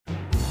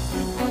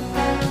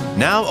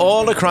Now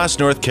all across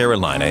North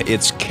Carolina,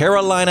 it's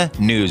Carolina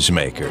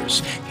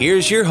Newsmakers.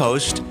 Here's your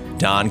host,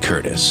 Don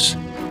Curtis.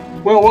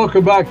 Well,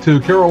 welcome back to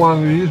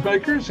Carolina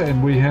Newsmakers,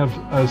 and we have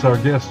as our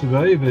guest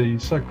today the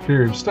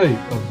Secretary of State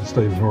of the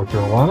state of North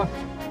Carolina,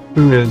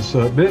 who has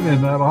been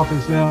in that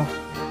office now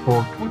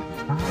for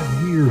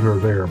 25 years or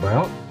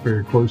thereabout,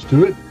 very close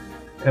to it,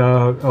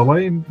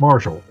 Elaine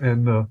Marshall.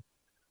 And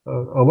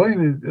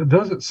Elaine, it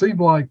doesn't seem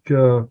like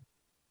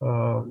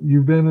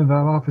you've been in that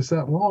office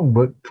that long,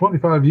 but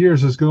 25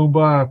 years has gone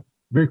by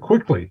very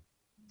quickly.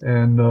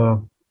 And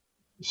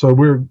so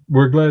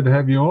we're glad to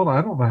have you on.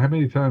 I don't know how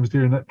many times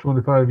during that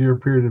 25-year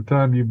period of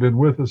time you've been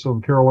with us on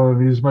Carolina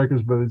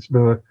Newsmakers, but it's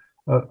been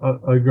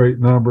a great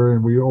number,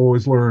 and we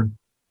always learn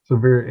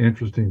some very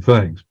interesting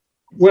things.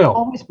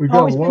 Well, we've got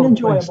always been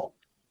enjoyable.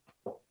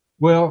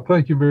 Well,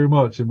 thank you very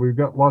much. And we've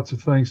got lots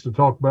of things to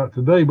talk about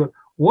today. But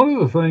one of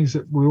the things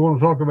that we want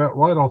to talk about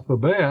right off the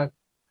bat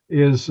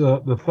is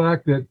the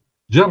fact that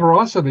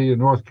generosity in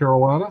North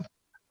Carolina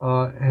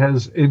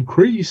has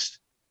increased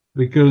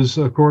because,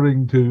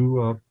 according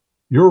to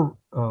your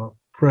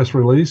press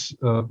release,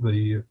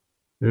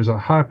 there's a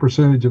high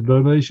percentage of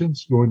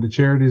donations going to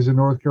charities in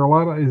North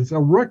Carolina. It's a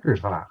record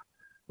high.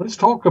 Let's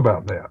talk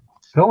about that.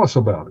 Tell us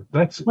about it.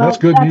 That's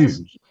good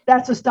news.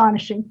 That's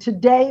astonishing.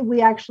 Today,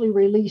 we actually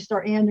released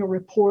our annual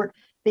report.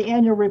 The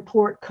annual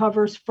report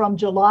covers from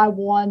July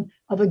 1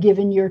 of a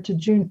given year to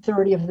June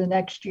 30 of the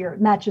next year. It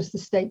matches the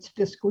state's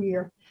fiscal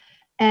year.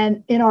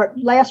 And in our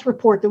last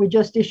report that we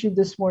just issued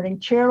this morning,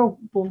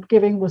 charitable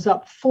giving was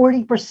up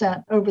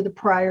 40% over the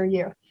prior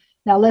year.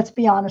 Now, let's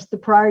be honest, the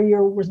prior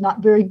year was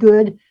not very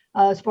good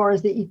as far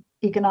as the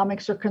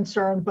economics are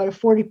concerned, but a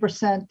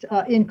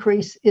 40%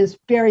 increase is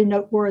very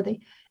noteworthy.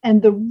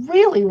 And the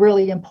really,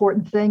 really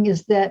important thing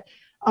is that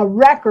a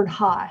record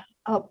high,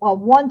 a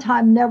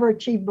one-time never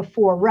achieved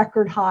before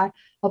record high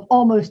of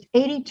almost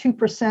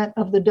 82%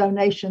 of the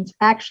donations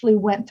actually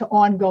went to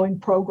ongoing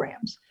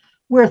programs.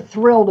 We're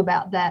thrilled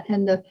about that,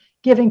 and the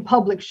giving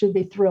public should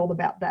be thrilled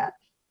about that.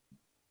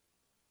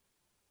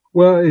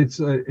 Well, it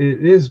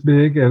is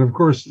big, and of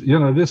course,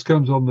 this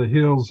comes on the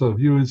heels of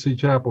UNC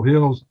Chapel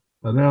Hills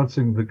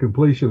announcing the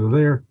completion of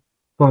their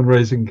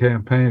fundraising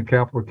campaign,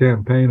 capital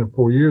campaign of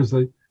 4 years.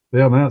 They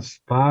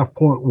announced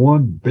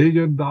 $5.1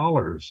 billion,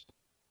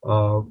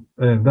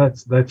 and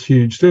that's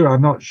huge too.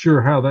 I'm not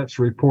sure how that's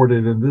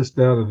reported in this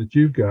data that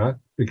you've got,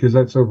 because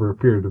that's over a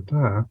period of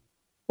time.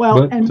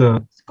 Well, and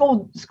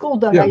school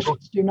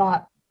donations do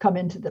not come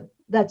into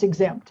that's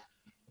exempt.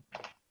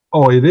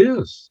 Oh, it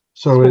is.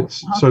 So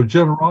so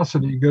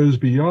generosity goes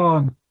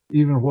beyond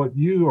even what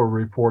you are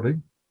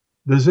reporting.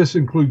 Does this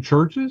include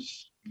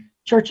churches?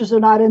 Churches are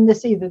not in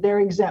this either. They're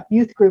exempt.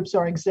 Youth groups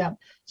are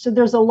exempt. So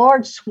there's a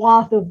large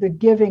swath of the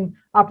giving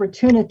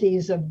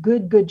opportunities of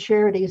good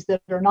charities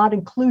that are not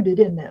included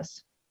in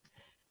this.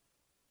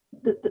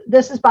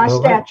 This is by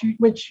statute,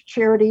 which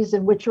charities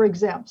and which are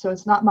exempt. So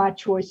it's not my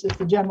choice, it's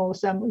the General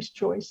Assembly's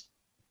choice.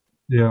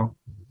 Yeah.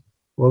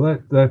 Well,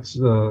 that's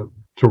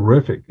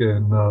terrific.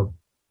 And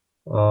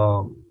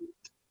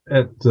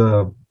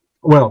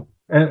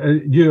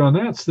you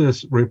announced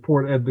this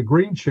report at the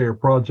Green Chair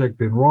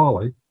Project in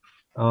Raleigh.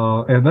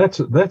 And that's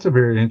a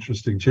very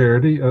interesting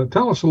charity.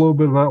 Tell us a little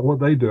bit about what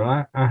they do.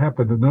 I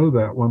happen to know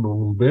that one a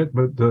little bit,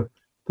 but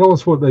tell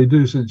us what they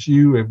do since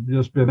you have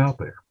just been out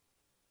there.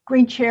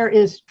 Green Chair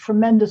is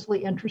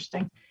tremendously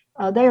interesting.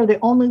 They are the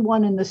only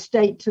one in the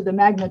state to the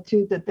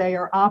magnitude that they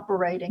are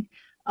operating.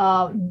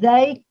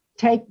 They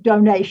take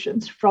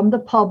donations from the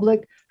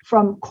public,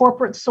 from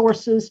corporate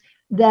sources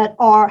that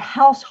are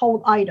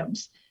household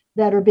items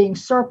that are being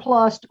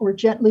surplused or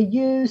gently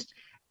used,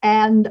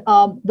 and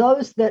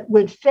those that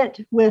would fit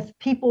with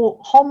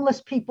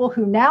homeless people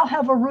who now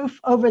have a roof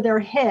over their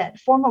head,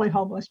 formerly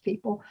homeless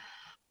people,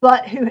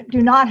 but who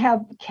do not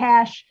have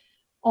cash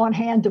on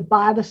hand to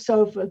buy the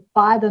sofa,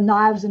 buy the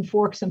knives and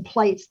forks and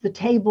plates, the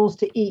tables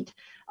to eat.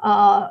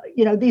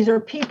 These are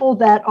people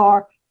that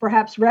are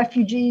perhaps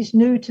refugees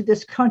new to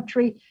this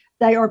country.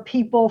 They are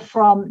people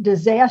from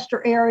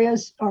disaster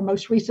areas, our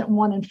most recent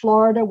one in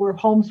Florida, where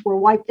homes were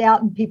wiped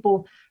out and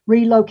people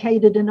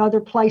relocated in other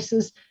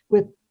places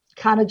with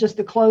kind of just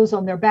the clothes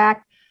on their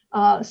back.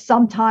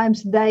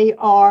 Sometimes they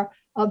are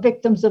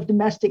victims of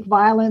domestic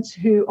violence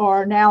who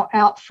are now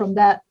out from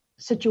that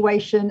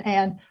situation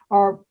and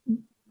are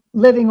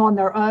living on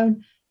their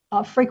own.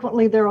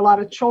 Frequently, there are a lot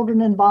of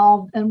children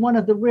involved. And one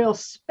of the real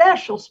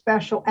special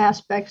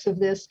aspects of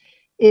this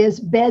is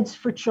beds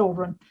for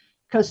children,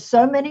 because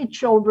so many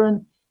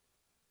children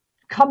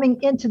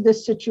coming into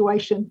this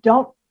situation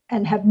don't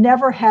and have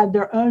never had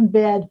their own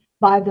bed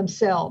by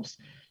themselves.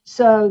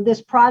 So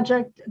this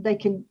project, they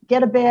can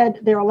get a bed.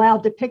 They're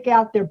allowed to pick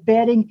out their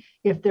bedding.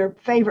 If their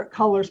favorite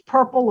color is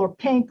purple or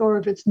pink, or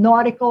if it's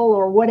nautical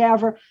or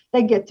whatever,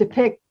 they get to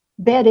pick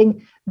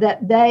bedding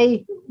that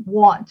they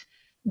want.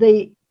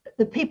 The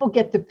people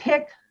get to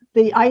pick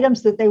the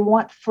items that they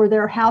want for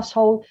their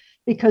household,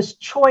 because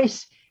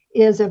choice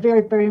is a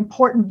very, very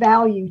important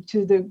value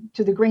to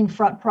the Green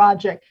Front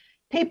Project.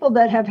 People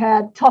that have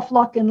had tough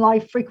luck in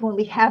life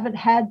frequently haven't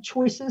had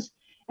choices,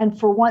 And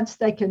for once,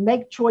 they can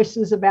make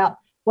choices about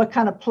what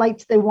kind of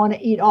plates they want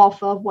to eat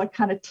off of, what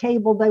kind of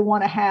table they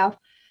want to have.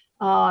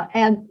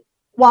 And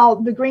while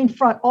the Green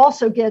Front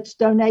also gets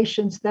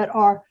donations that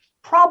are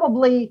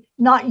probably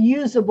not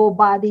usable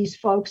by these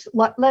folks,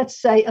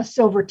 let's say a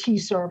silver tea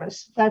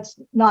service, that's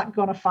not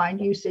going to find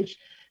usage.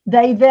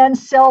 They then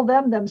sell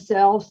them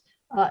themselves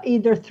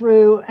either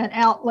through an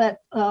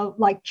outlet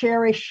like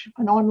Cherish,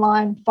 an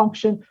online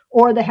function,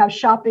 or they have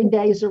shopping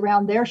days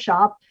around their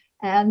shop.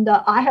 And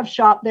I have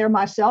shopped there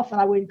myself,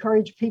 and I would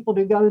encourage people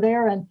to go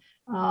there. And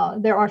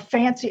there are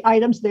fancy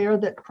items there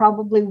that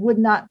probably would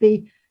not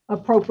be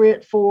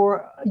appropriate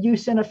for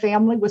use in a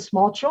family with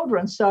small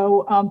children.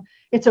 So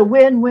it's a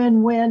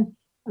win-win-win.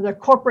 The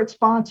corporate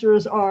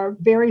sponsors are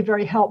very,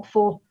 very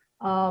helpful.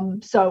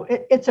 So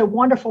it's a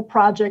wonderful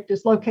project.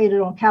 It's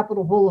located on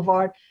Capitol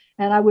Boulevard,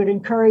 and I would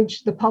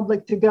encourage the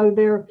public to go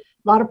there. A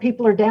lot of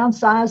people are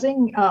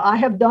downsizing. I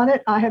have done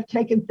it. I have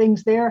taken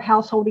things there,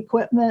 household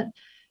equipment,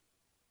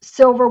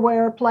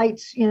 silverware,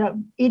 plates,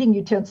 eating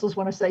utensils,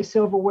 when I say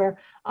silverware,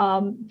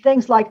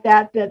 things like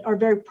that are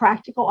very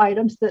practical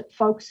items that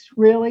folks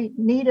really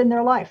need in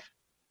their life.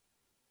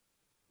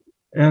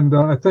 And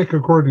I think,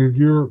 according to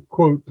your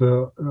quote,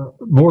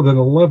 more than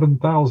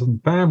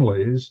 11,000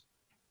 families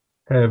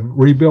have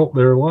rebuilt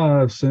their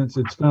lives since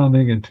its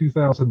founding in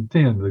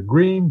 2010, the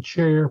Green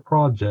Chair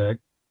Project.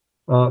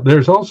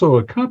 There's also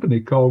a company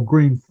called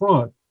Green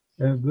Front,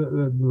 and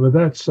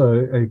that's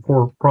a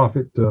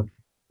for-profit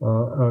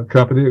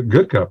company, a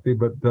good company,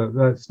 but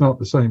that's not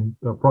the same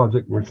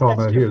project we're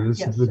talking about here.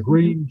 This is the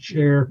Green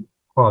Chair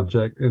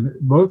Project, and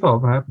both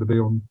of them happen to be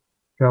on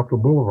Capitol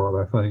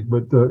Boulevard, I think.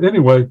 But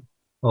anyway,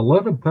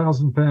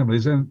 11,000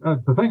 families, and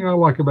the thing I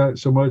like about it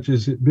so much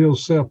is it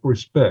builds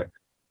self-respect.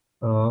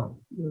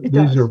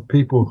 These are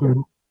people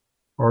who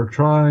are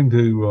trying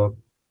to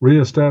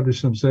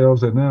reestablish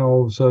themselves, and now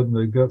all of a sudden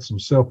they've got some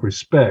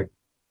self-respect.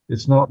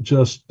 It's not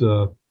just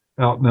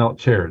out-and-out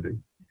charity.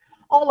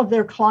 All of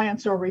their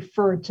clients are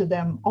referred to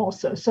them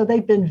also. So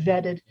they've been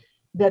vetted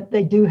that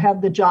they do have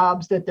the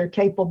jobs, that they're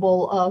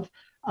capable of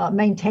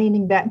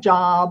maintaining that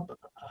job,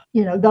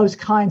 those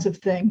kinds of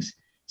things.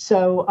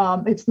 So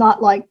it's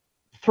not like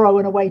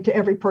throwing away to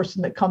every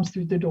person that comes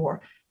through the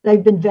door.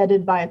 They've been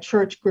vetted by a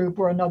church group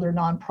or another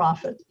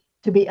nonprofit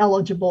to be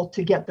eligible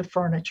to get the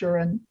furniture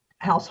and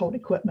household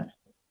equipment.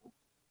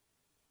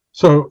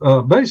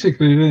 So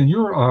basically, in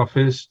your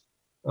office,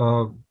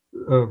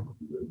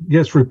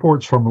 gets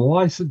reports from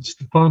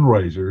licensed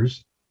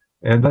fundraisers,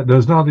 and that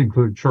does not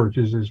include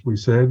churches, as we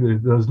said.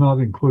 It does not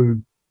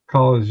include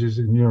colleges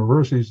and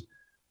universities.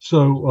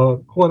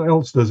 So what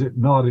else does it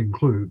not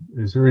include?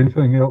 Is there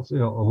anything else, a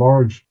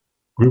large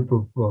group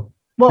of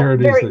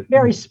charities?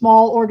 Very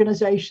small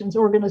organizations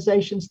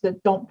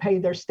that don't pay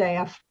their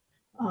staff.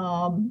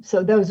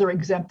 So those are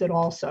exempted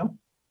also.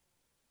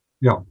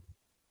 Yeah.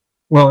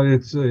 Well,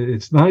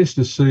 it's nice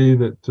to see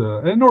that,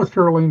 and North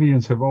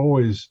Carolinians have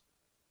always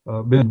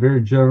been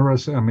very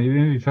generous. I mean,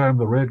 anytime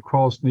the Red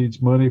Cross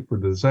needs money for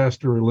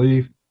disaster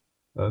relief,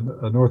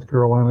 North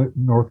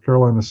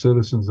Carolina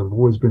citizens have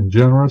always been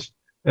generous,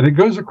 and it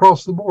goes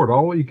across the board.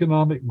 All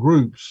economic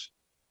groups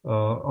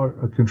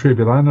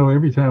contribute. I know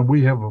every time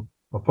we have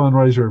a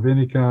fundraiser of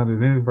any kind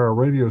at any of our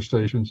radio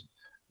stations,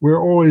 we're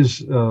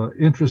always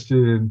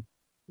interested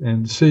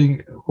in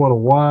seeing what a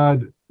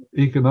wide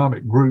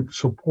economic group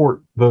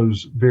support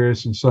those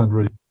various and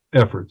sundry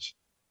efforts.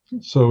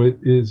 So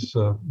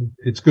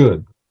it's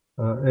good.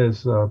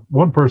 As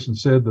one person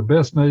said, the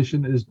best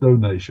nation is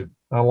donation.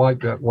 I like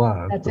that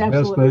line. That's the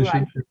absolutely best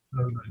nation right. is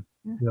donation.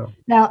 Yeah.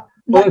 Now,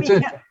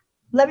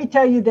 let me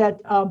tell you that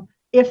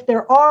if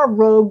there are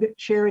rogue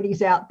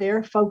charities out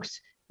there, folks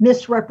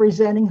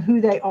misrepresenting who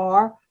they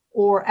are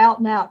or out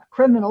and out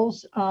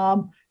criminals,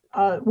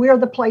 we're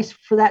the place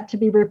for that to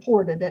be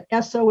reported at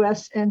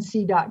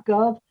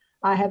sosnc.gov.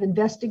 I have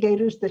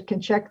investigators that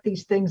can check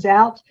these things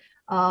out.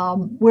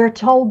 We're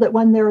told that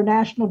when there are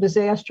national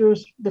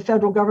disasters, the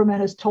federal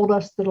government has told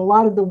us that a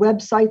lot of the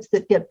websites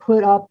that get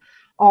put up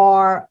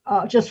are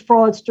just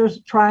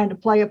fraudsters trying to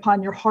play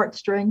upon your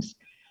heartstrings.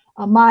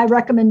 My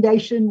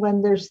recommendation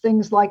when there's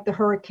things like the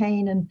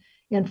hurricane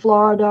in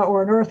Florida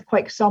or an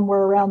earthquake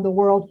somewhere around the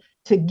world,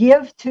 to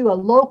give to a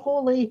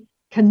locally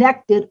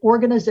connected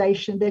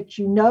organization that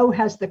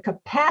has the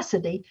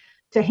capacity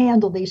to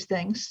handle these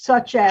things,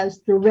 such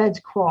as the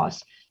Red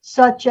Cross,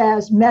 such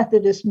as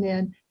Methodist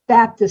Men,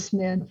 Baptist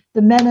Men,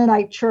 the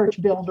Mennonite Church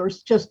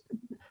Builders, just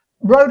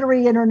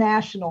Rotary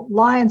International,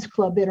 Lions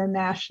Club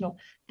International,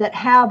 that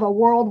have a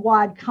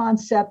worldwide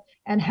concept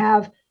and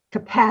have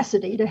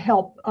capacity to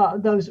help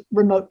those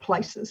remote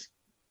places.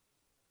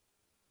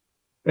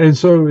 And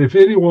so if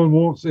anyone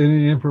wants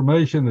any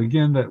information,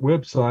 again, that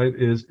website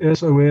is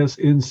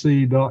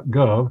sosnc.gov.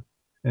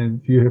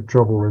 And if you have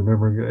trouble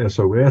remembering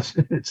SOS,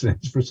 it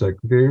stands for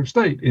Secretary of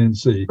State,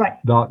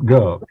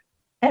 nc.gov.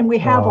 And we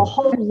have a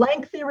whole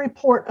lengthy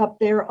report up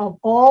there of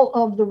all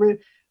of the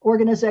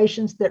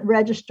organizations that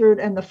registered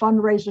and the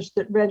fundraisers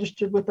that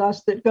registered with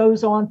us that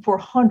goes on for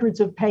hundreds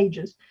of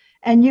pages.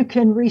 And you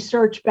can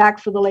research back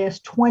for the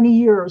last 20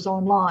 years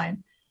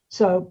online.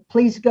 So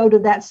please go to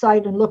that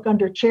site and look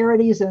under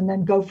charities and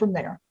then go from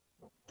there.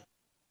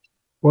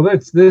 Well,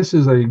 this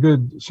is a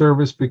good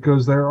service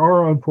because there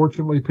are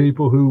unfortunately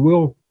people who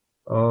will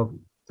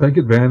take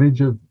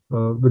advantage of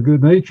the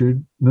good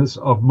naturedness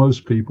of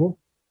most people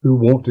who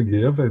want to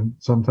give, and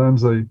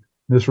sometimes they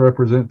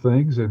misrepresent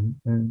things, and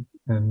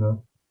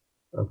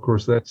of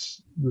course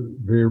that's the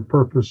very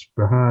purpose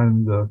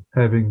behind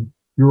having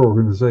your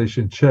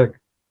organization check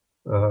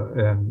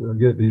and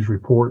get these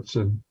reports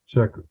and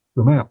check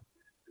them out.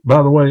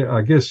 By the way,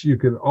 I guess you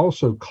could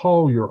also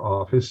call your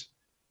office.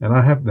 And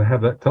I happen to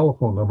have that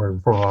telephone number in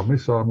front of me,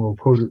 so I'm going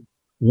to quote it,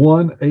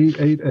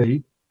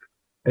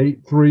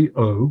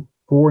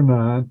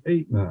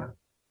 1-888-830-4989.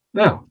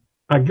 Now,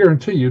 I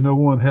guarantee you no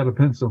one had a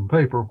pencil and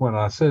paper when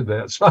I said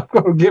that, so I'm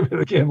going to give it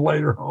again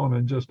later on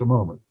in just a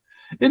moment.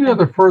 Any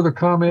other further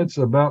comments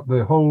about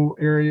the whole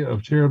area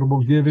of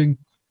charitable giving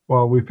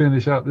while we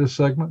finish out this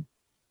segment?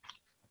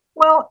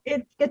 Well,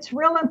 it's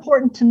real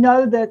important to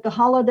know that the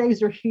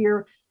holidays are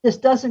here. This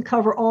doesn't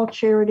cover all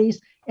charities.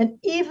 And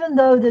even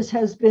though this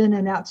has been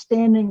an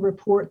outstanding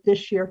report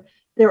this year,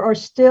 there are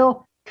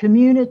still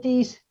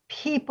communities,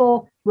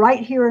 people right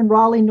here in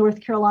Raleigh,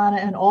 North Carolina,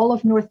 and all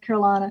of North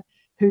Carolina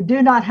who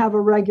do not have a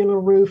regular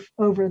roof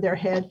over their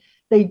head.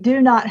 They do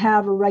not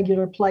have a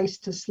regular place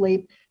to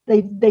sleep.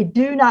 They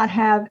do not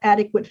have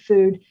adequate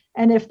food.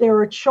 And if there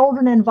are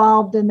children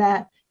involved in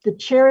that, the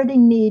charity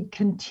need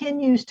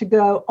continues to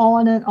go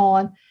on and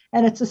on.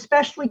 And it's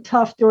especially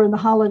tough during the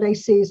holiday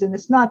season.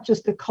 It's not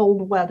just the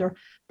cold weather,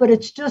 but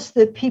it's just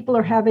that people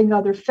are having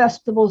other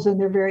festivals and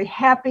they're very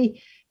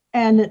happy.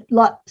 And it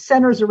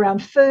centers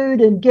around food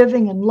and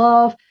giving and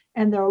love.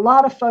 And there are a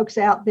lot of folks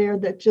out there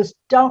that just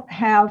don't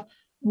have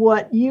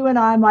what you and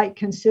I might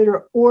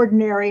consider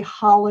ordinary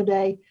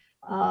holiday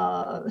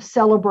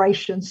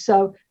celebrations.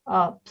 So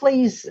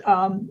please,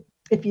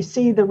 if you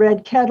see the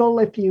red kettle,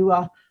 if you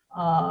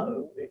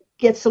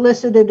get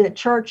solicited at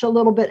church a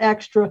little bit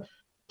extra,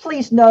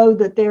 please know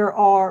that there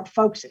are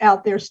folks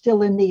out there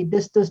still in need.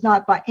 This does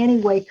not by any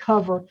way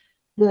cover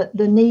the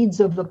needs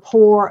of the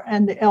poor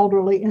and the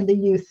elderly and the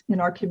youth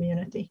in our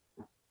community.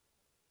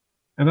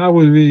 And I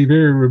would be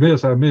very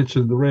remiss, I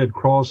mentioned the Red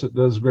Cross that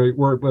does great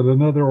work, but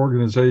another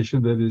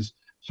organization that is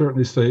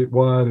certainly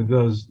statewide and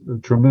does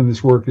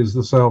tremendous work is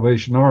the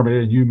Salvation Army,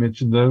 and you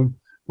mentioned them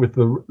with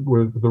the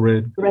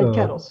red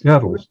kettles. Yeah.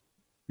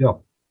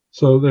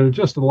 So there are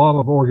just a lot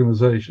of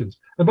organizations.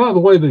 And by the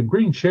way, the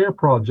Green Chair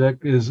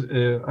Project is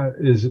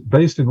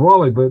based in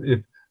Raleigh, but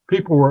if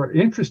people were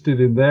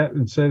interested in that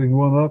and setting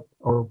one up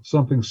or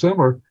something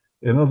similar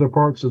in other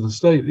parts of the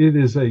state, it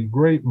is a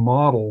great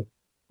model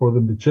for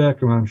them to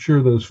check. And I'm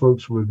sure those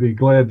folks would be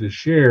glad to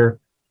share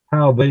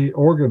how they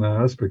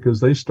organize, because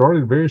they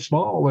started very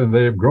small and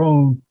they have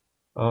grown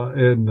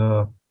in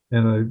a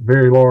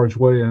very large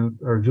way and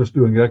are just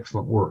doing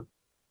excellent work.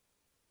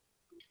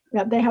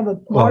 Yeah, they have a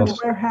large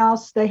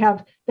warehouse. They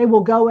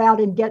will go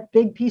out and get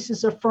big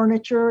pieces of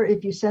furniture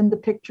if you send the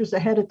pictures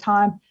ahead of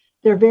time.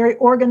 They're very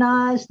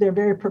organized. They're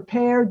very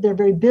prepared. They're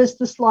very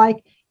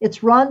businesslike.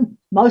 It's run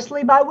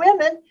mostly by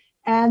women,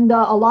 and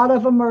a lot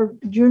of them are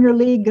junior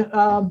league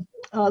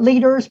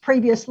leaders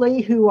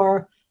previously who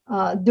are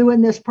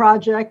doing this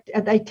project.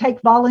 And they take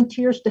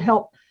volunteers to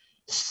help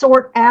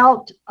sort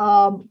out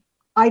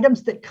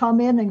items that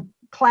come in and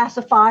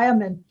classify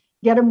them and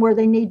get them where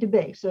they need to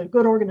be. So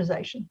good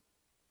organization.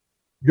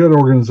 Good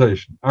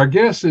organization. Our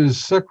guest is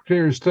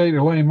Secretary of State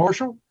Elaine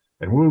Marshall,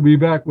 and we'll be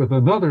back with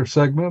another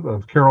segment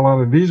of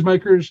Carolina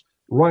Newsmakers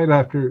right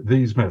after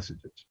these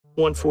messages.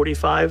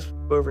 145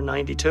 over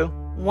 92.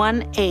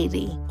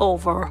 180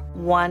 over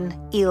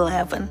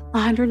 111.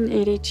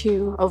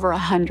 182 over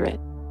 100.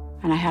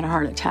 And I had a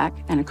heart attack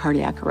and a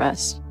cardiac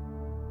arrest,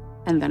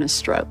 and then a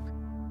stroke.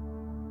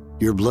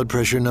 Your blood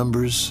pressure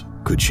numbers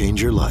could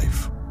change your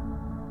life.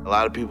 A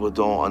lot of people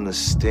don't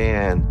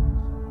understand,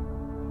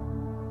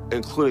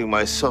 including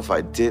myself.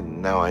 I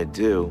didn't, now I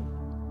do,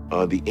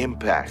 the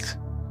impact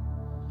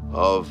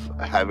of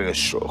having a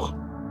stroke.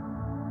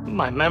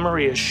 My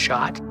memory is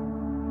shot.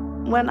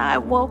 When I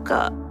woke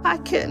up, I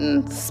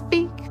couldn't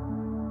speak.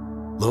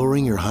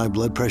 Lowering your high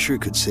blood pressure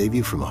could save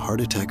you from a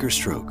heart attack or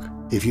stroke.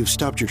 If you've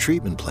stopped your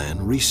treatment plan,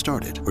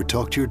 restart it or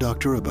talk to your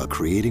doctor about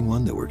creating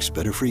one that works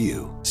better for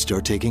you.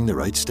 Start taking the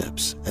right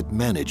steps at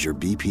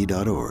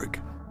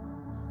manageyourbp.org.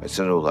 It's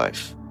a new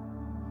life,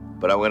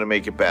 but I'm gonna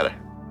make it better.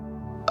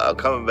 I'm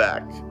coming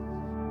back.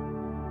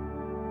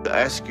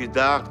 Ask your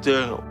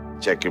doctor,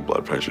 check your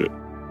blood pressure.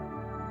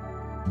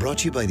 Brought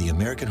to you by the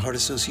American Heart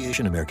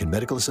Association, American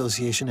Medical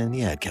Association, and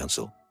the Ad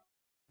Council.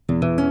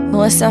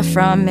 Melissa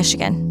from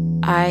Michigan.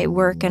 I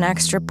work an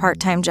extra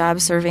part-time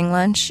job serving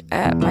lunch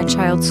at my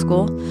child's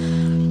school,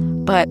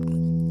 but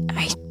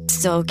I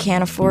still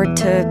can't afford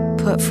to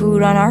put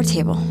food on our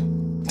table.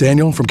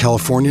 Daniel from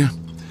California.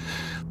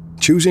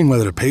 Choosing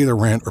whether to pay the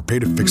rent or pay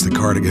to fix the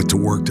car to get to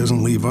work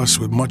doesn't leave us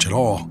with much at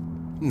all.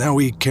 Now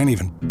we can't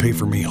even pay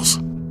for meals.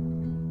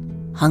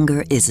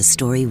 Hunger is a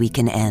story we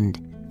can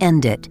end.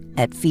 End it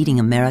at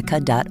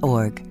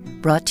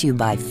feedingamerica.org. Brought to you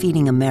by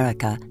Feeding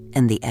America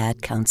and the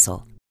Ad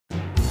Council.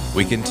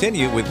 We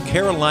continue with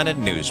Carolina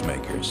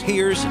Newsmakers.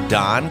 Here's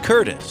Don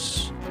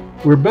Curtis.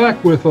 We're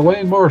back with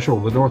Elaine Marshall,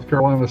 the North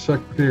Carolina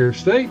Secretary of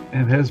State,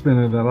 and has been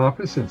in that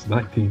office since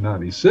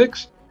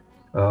 1996.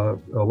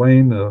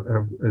 Elaine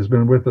has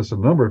been with us a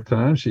number of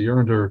times. She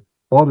earned her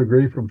law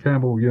degree from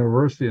Campbell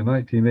University in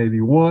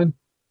 1981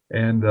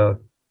 and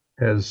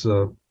has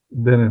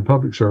been in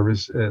public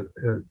service in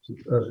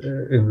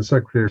the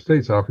Secretary of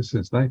State's office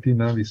since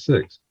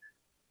 1996.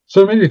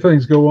 So many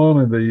things go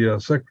on in the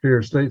Secretary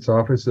of State's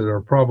office that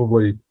are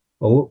probably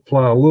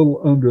fly a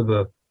little under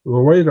the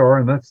radar,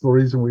 and that's the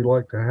reason we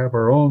like to have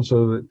our own,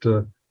 so that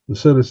the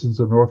citizens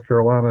of North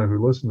Carolina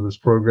who listen to this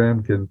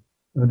program can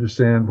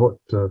understand what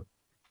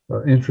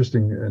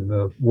interesting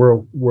and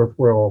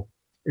worthwhile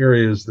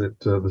areas that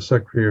the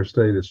Secretary of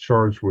State is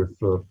charged with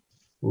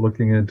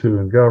looking into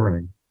and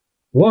governing.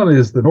 One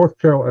is the North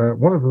Carolina.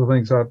 One of the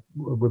things I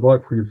would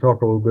like for you to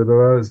talk a little bit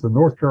about is the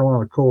North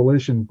Carolina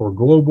Coalition for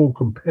Global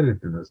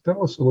Competitiveness.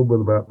 Tell us a little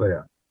bit about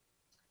that.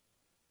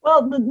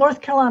 Well, the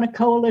North Carolina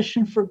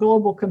Coalition for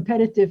Global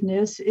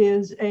Competitiveness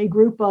is a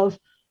group of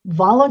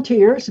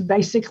volunteers,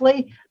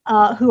 basically,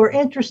 who are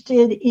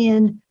interested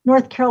in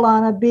North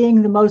Carolina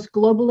being the most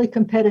globally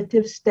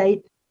competitive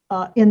state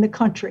in the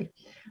country.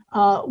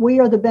 We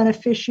are the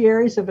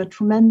beneficiaries of a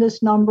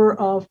tremendous number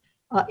of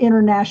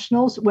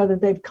internationals, whether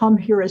they've come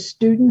here as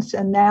students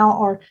and now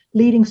are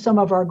leading some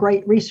of our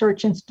great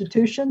research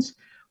institutions,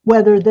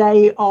 whether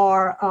they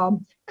are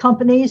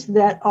companies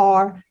that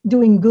are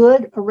doing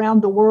good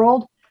around the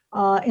world.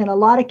 In a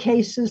lot of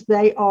cases,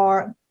 they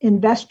are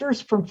investors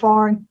from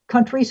foreign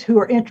countries who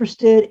are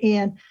interested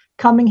in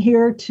coming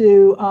here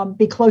to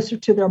be closer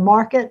to their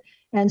market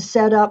and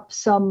set up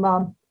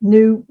some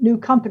new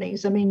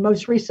companies. I mean,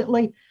 most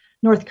recently,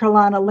 North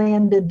Carolina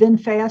landed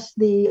VinFast,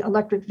 the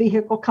electric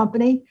vehicle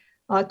company.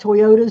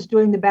 Toyota's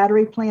doing the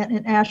battery plant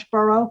in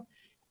Asheboro.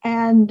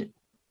 And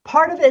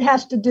part of it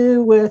has to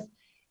do with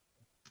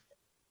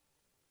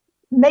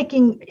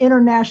making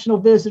international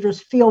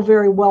visitors feel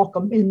very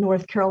welcome in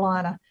North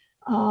Carolina.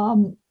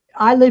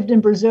 I lived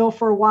in Brazil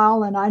for a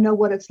while, and I know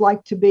what it's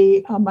like to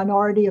be a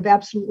minority of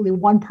absolutely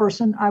one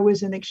person. I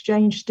was an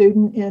exchange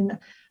student in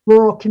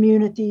rural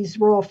communities,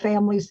 rural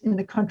families in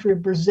the country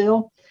of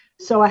Brazil.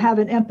 So I have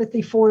an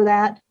empathy for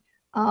that.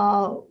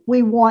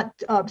 We want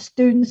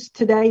students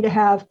today to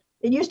have,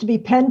 it used to be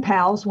pen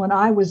pals when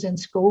I was in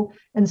school,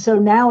 and so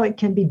now it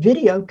can be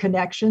video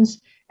connections.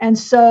 And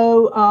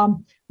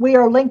so we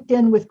are linked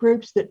in with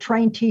groups that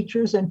train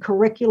teachers and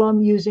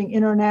curriculum using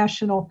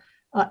international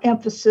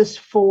emphasis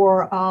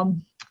for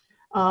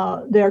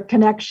their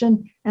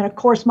connection. And of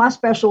course, my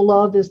special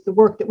love is the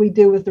work that we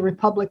do with the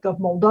Republic of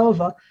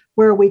Moldova,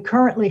 where we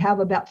currently have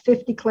about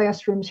 50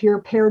 classrooms here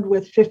paired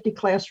with 50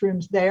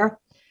 classrooms there.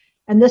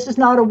 And this is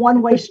not a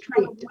one-way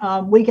street.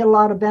 We get a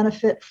lot of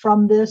benefit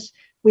from this.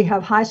 We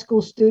have high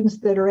school students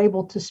that are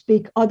able to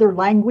speak other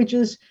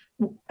languages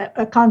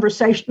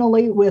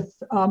conversationally with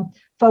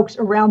folks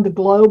around the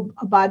globe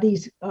by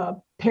these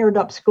paired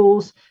up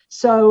schools.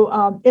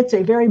 So it's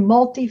a very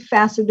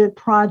multifaceted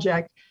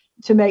project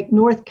to make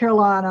North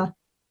Carolina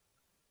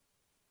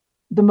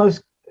the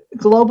most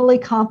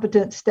globally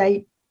competent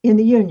state in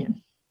the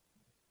union.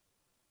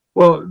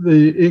 Well,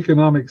 the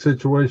economic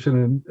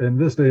situation in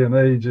this day and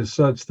age is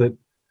such that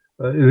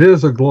it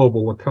is a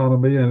global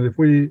economy, and if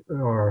we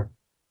are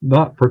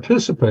not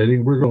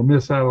participating, we're going to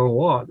miss out on a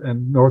lot.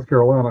 And North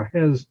Carolina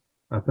has,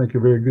 I think, a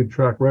very good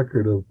track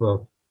record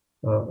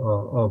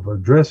of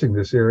addressing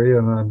this area,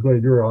 and I'm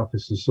glad your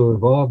office is so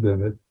involved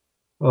in it.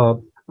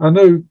 I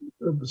know.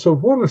 So,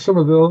 what are some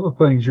of the other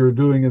things you're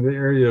doing in the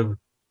area of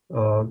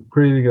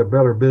creating a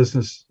better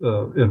business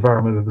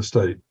environment in the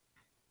state?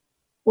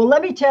 Well,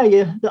 let me tell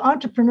you, the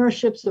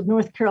entrepreneurships of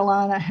North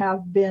Carolina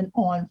have been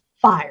on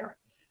fire.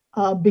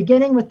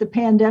 Beginning with the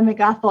pandemic,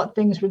 I thought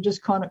things were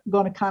just going to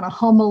kind of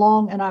hum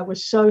along, and I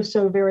was so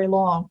very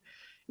wrong.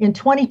 In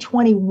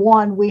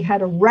 2021, we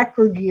had a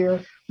record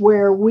year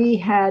where we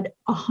had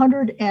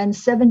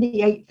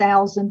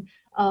 178,000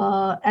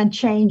 and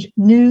change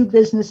new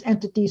business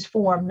entities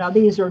formed. Now,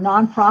 these are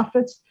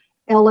nonprofits,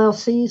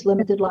 LLCs,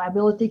 limited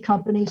liability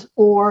companies,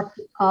 or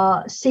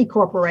C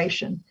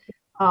corporation.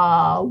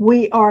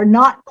 We are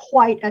not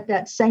quite at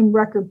that same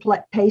record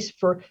pace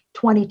for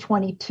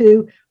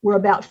 2022. We're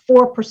about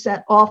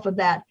 4% off of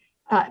that,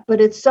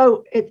 but it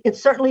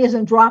certainly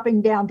isn't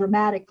dropping down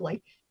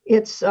dramatically.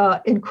 It's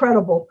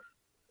incredible.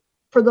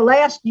 For the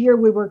last year,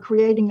 we were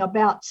creating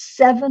about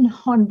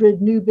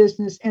 700 new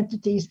business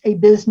entities a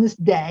business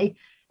day,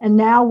 and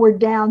now we're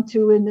down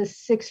to in the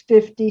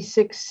 650,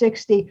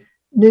 660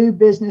 new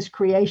business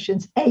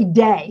creations a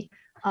day,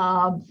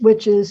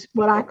 which is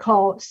what I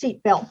call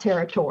seatbelt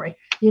territory.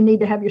 You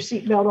need to have your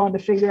seatbelt on to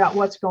figure out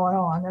what's going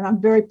on. And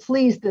I'm very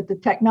pleased that the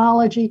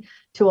technology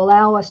to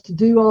allow us to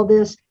do all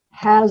this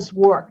has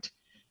worked.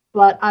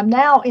 But I'm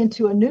now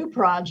into a new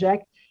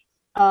project.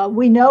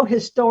 We know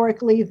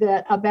historically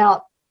that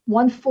about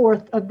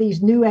 1/4 of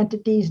these new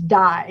entities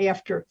die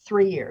after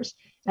 3 years,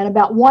 and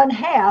about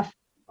 1/2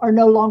 are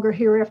no longer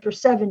here after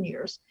 7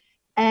 years.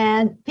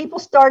 And people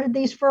started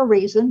these for a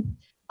reason.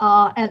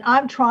 And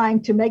I'm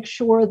trying to make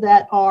sure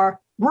that our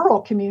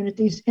rural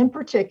communities in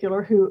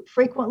particular, who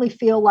frequently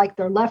feel like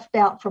they're left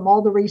out from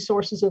all the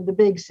resources of the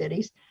big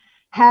cities,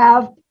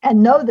 have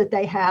and know that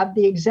they have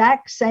the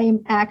exact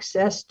same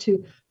access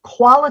to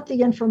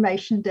quality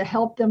information to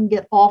help them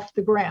get off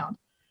the ground.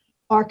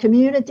 Our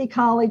community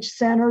college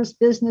centers,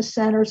 business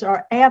centers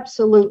are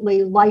absolutely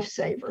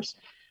lifesavers.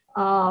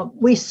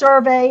 We've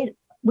surveyed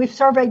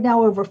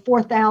now over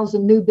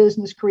 4,000 new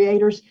business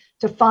creators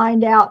to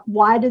find out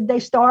why did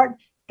they start,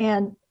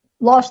 and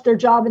lost their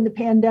job in the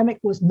pandemic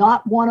was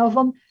not one of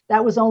them.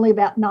 That was only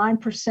about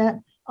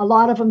 9%. A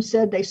lot of them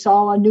said they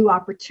saw a new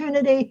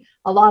opportunity.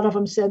 A lot of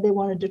them said they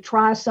wanted to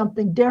try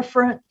something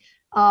different.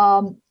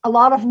 A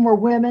lot of them were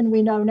women,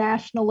 we know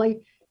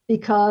nationally,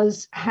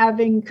 because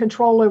having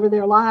control over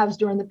their lives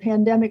during the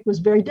pandemic was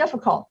very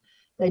difficult.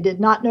 They did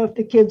not know if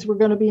the kids were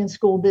going to be in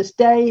school this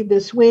day,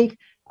 this week,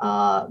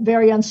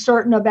 very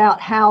uncertain about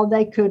how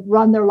they could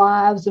run their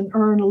lives and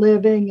earn a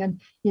living and,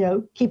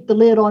 keep the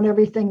lid on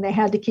everything they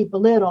had to keep a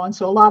lid on.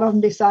 So a lot of them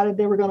decided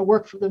they were going to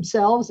work for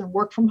themselves and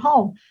work from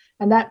home.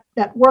 And that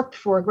worked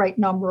for a great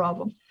number of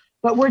them.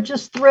 But we're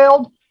just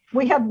thrilled.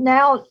 We have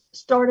now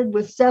started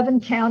with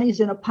 7 counties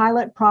in a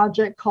pilot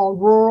project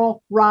called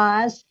Rural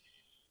RISE,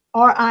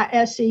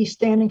 RISE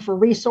standing for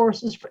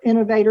Resources for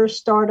Innovators,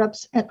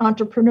 Startups, and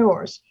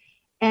Entrepreneurs.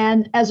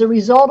 And as a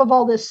result of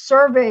all this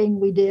surveying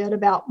we did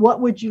about what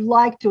would you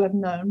like to have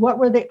known, what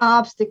were the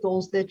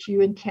obstacles that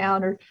you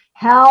encountered,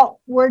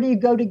 where do you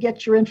go to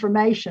get your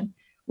information?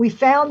 We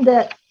found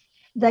that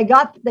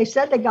they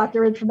said they got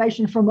their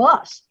information from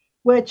us,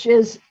 which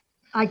is,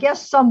 I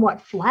guess,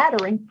 somewhat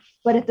flattering,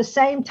 but at the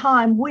same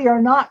time, we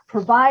are not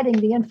providing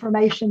the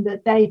information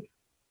that they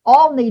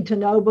all need to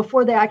know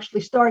before they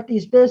actually start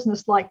these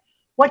business, like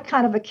what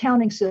kind of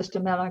accounting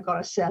system am I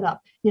going to set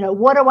up?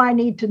 What do I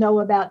need to know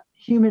about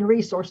human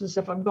resources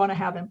if I'm going to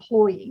have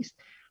employees?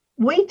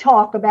 We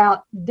talk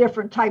about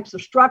different types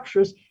of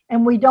structures,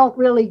 and we don't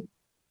really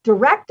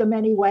direct them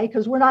anyway,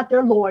 because we're not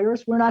their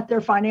lawyers, we're not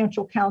their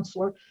financial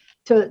counselor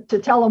to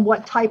tell them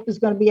what type is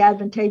going to be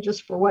advantageous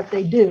for what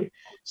they do.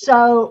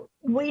 So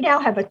we now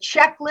have a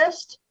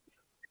checklist.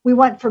 We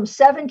went from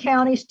 7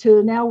 counties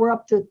to now we're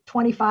up to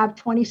 25,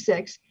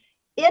 26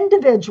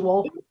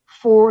 individual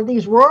for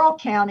these rural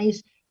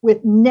counties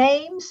with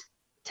names,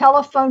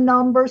 telephone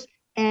numbers,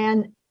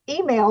 and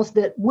emails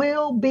that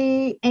will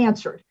be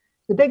answered.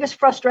 The biggest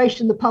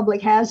frustration the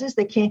public has is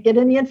they can't get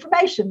any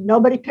information.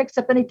 Nobody picks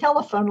up any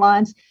telephone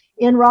lines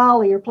in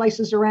Raleigh or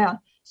places around.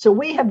 So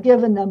we have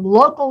given them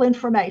local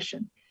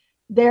information.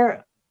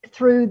 They're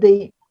through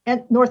the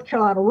North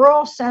Carolina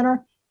Rural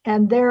Center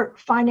and their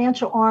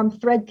financial arm,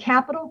 Thread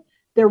Capital.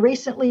 There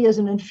recently is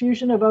an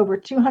infusion of over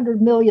 $200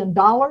 million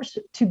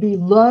to be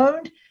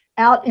loaned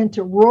out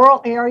into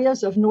rural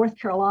areas of North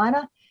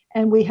Carolina.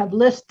 And we have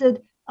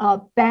listed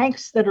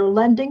banks that are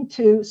lending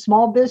to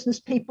small business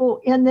people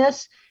in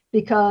this,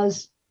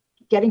 because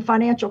getting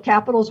financial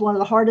capital is one of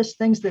the hardest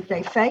things that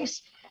they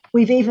face.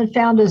 We've even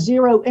found a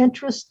zero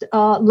interest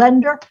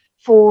lender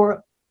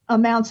for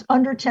amounts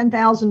under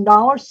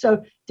 $10,000.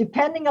 So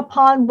depending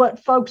upon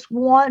what folks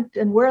want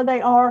and where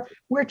they are,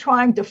 we're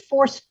trying to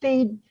force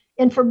feed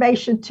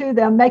information to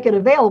them, make it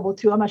available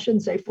to them. I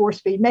shouldn't say force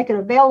feed, make it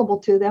available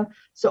to them.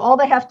 So all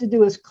they have to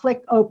do is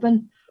click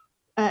open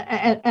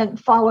and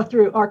follow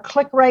through. Our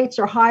click rates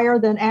are higher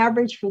than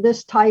average for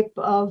this type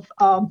of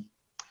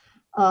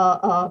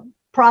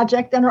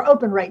project, and our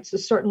open rates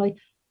is certainly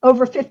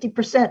over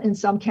 50% in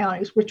some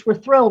counties, which we're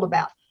thrilled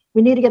about.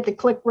 We need to get the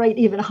click rate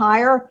even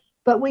higher,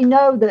 but we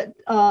know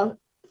that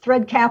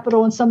Thread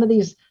Capital and some of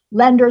these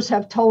lenders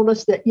have told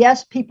us that,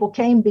 yes, people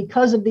came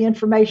because of the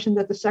information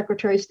that the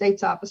Secretary of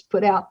State's office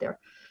put out there.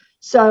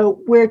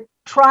 So we're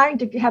trying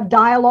to have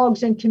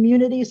dialogues in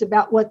communities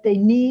about what they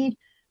need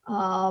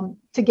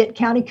to get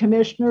county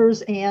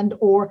commissioners and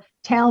or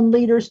town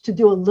leaders to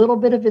do a little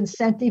bit of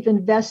incentive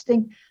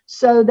investing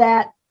so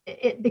that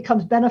it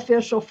becomes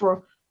beneficial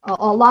for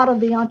a lot of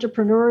the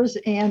entrepreneurs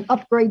and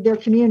upgrade their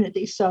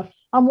community. So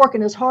I'm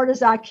working as hard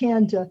as I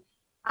can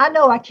I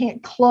know I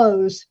can't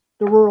close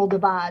the rural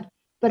divide,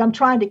 but I'm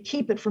trying to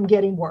keep it from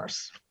getting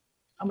worse.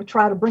 I'm going to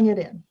try to bring it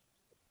in.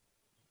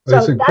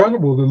 It's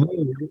incredible to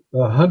know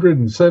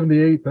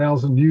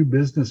 178,000 new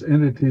business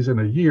entities in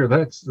a year.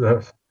 That's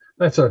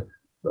a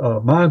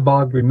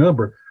mind-boggling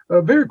number.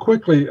 Very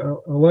quickly,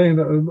 Elaine,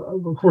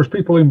 of course,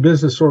 people in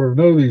business sort of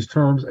know these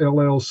terms,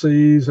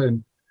 LLCs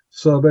and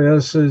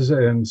sub-S's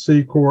and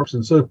C Corps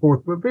and so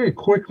forth. But very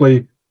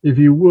quickly, if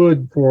you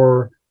would,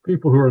 for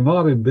people who are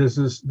not in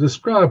business,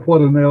 describe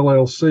what an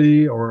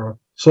LLC or a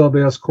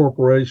sub-S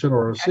corporation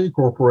or a C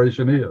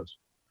corporation is.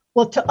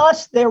 Well, to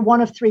us, they're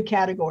one of 3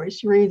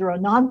 categories. You're either a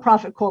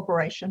nonprofit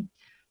corporation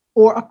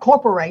or a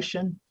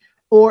corporation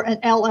or an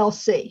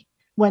LLC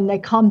when they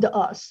come to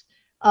us.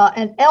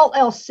 An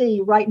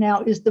LLC right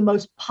now is the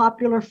most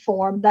popular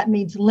form. That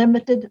means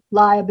limited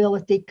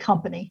liability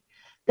company.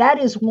 That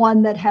is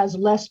one that has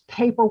less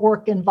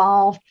paperwork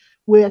involved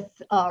with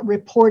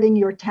reporting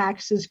your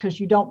taxes,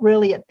 because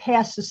it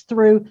passes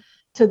through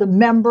to the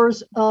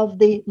members of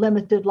the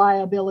limited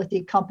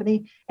liability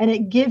company, and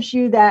it gives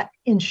you that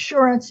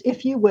insurance,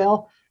 if you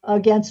will,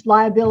 against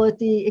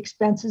liability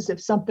expenses if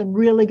something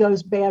really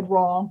goes bad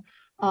wrong.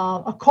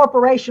 A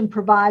corporation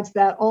provides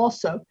that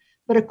also,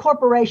 but a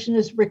corporation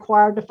is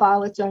required to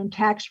file its own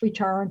tax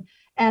return,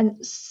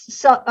 and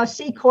a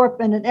C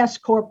Corp and an S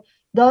Corp,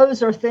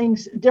 those are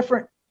things,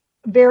 different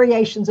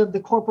variations of the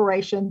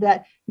corporation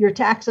that your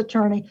tax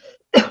attorney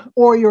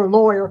or your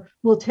lawyer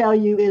will tell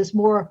you is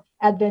more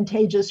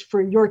advantageous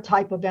for your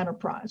type of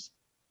enterprise.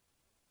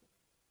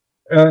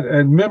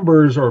 And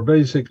members are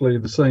basically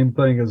the same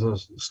thing as a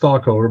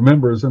stockholder.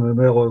 Members in an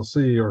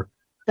LLC are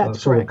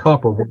sort of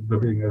comparable to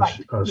being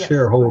a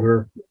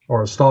shareholder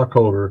or a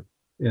stockholder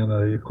in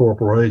a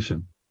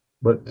corporation.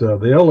 But the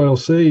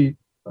LLC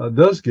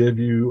does give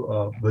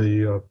you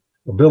the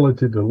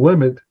ability to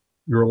limit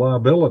your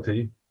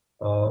liability.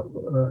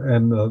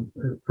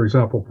 For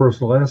example,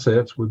 personal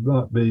assets would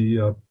not be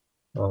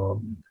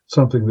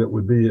something that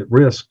would be at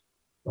risk.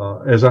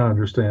 As I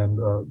understand,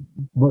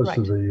 most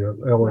of the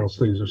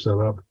LLCs are set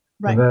up,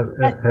 and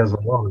that has a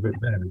lot of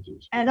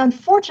advantages. And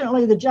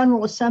unfortunately, the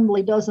General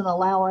Assembly doesn't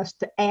allow us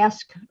to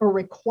ask or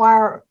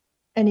require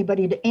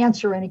anybody to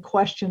answer any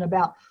question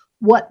about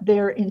what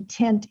their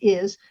intent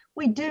is.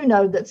 We do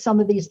know that some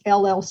of these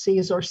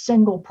LLCs are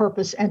single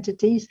purpose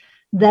entities.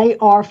 They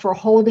are for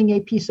holding a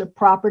piece of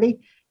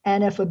property.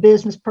 And if a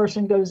business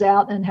person goes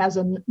out and has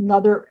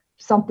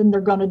something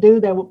they're going to do,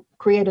 they will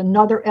create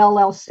another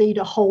LLC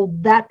to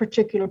hold that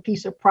particular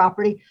piece of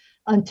property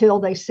until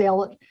they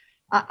sell it.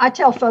 I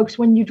tell folks,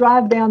 when you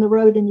drive down the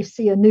road and you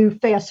see a new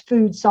fast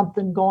food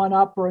something going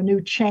up, or a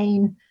new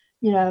chain,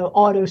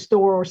 auto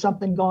store or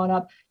something going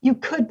up, you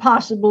could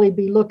possibly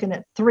be looking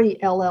at 3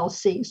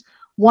 LLCs,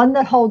 one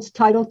that holds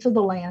title to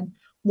the land,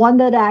 one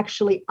that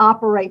actually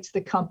operates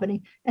the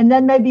company, and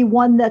then maybe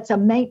one that's a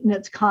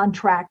maintenance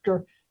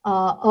contractor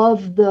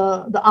of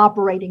the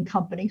operating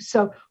company.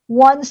 So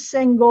one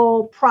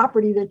single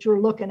property that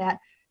you're looking at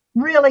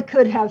really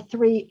could have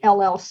 3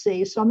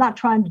 LLCs. So I'm not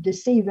trying to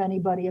deceive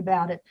anybody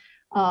about it,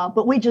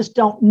 but we just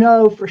don't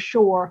know for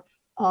sure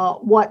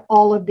what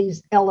all of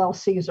these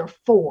LLCs are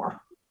for.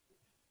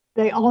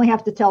 They only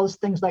have to tell us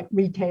things like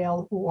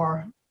retail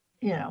or,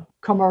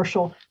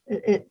 commercial.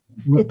 It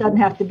doesn't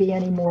have to be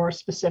any more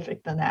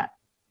specific than that.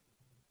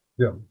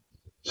 Yeah.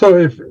 So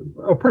if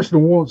a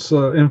person wants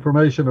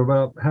information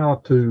about how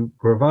to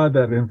provide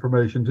that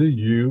information to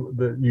you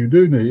that you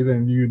do need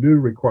and you do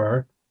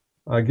require,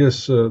 I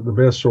guess the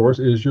best source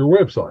is your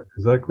website.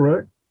 Is that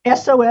correct?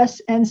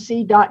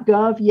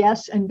 SOSNC.gov,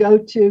 yes, and go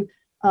to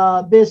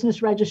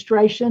business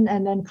registration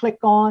and then click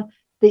on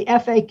the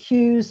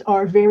FAQs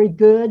are very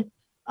good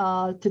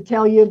to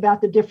tell you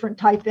about the different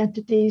type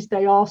entities.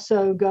 They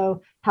also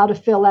go how to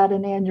fill out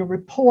an annual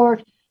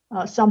report.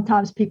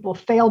 Sometimes people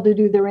fail to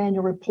do their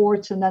annual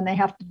reports and then they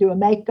have to do a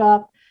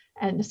makeup.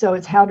 And so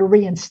it's how to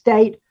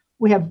reinstate.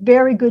 We have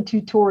very good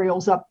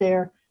tutorials up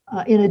there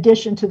in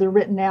addition to the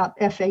written out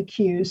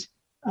FAQs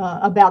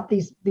about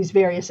these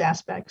various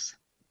aspects.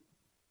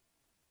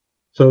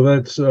 So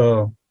that's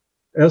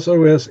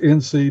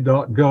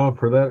SOSNC.gov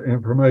for that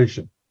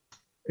information.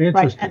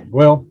 Interesting. Right.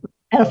 Well,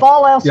 and if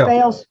all else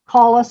fails,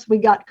 call us. We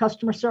got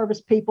customer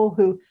service people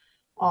who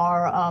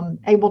are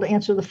able to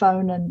answer the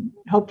phone and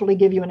hopefully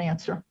give you an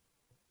answer.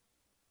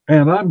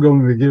 And I'm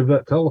going to give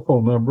that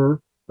telephone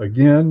number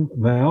again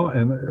now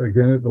and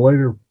again at the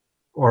later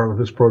part of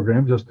this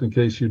program, just in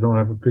case you don't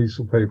have a piece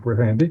of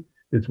paper handy.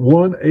 It's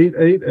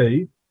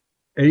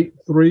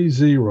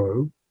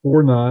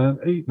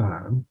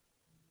 1-888-830-4989.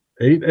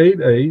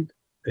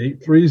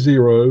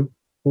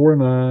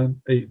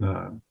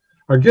 888-830-4989.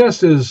 Our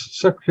guest is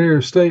Secretary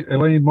of State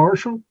Elaine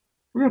Marshall.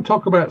 We're going to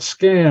talk about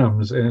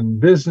scams and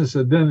business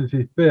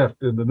identity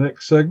theft in the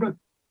next segment,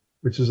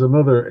 which is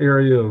another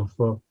area of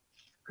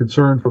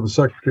concern for the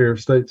Secretary of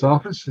State's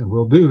office. And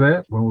we'll do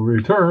that when we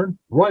return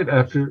right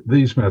after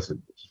these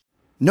messages.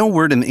 No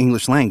word in the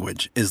English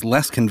language is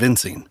less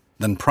convincing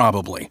than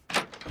probably.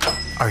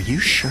 Are you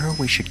sure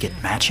we should get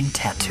matching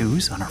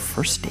tattoos on our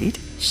first date?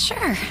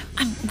 Sure.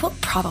 We'll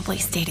probably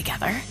stay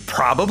together.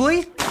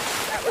 Probably?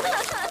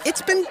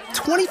 It's been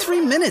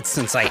 23 minutes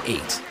since I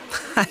ate.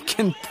 I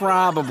can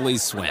probably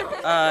swim.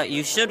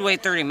 You should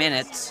wait 30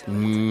 minutes.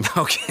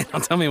 Okay, now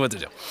tell me what to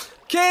do.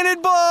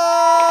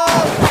 Cannonball!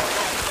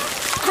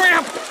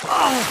 Cramp!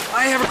 Oh,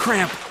 I have a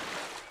cramp.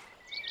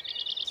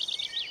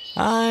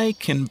 I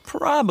can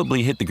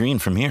probably hit the green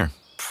from here.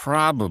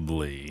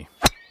 Probably.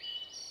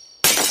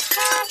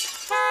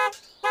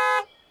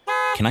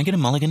 Can I get a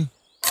mulligan?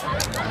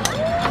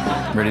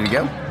 Ready to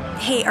go?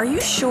 Hey, are you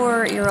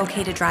sure you're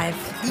okay to drive?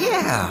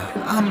 Yeah,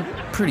 I'm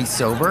pretty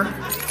sober.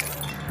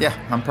 Yeah,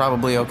 I'm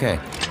probably okay.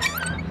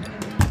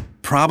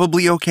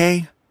 Probably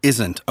okay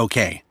isn't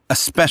okay,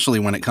 especially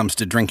when it comes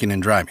to drinking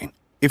and driving.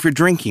 If you're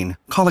drinking,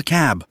 call a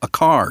cab, a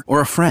car,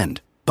 or a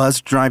friend.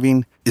 Buzzed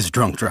driving is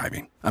drunk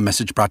driving. A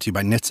message brought to you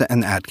by NHTSA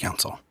and the Ad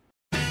Council.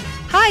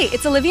 Hi,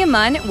 it's Olivia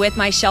Munn with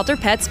my shelter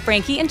pets,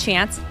 Frankie and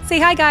Chance. Say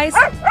hi, guys.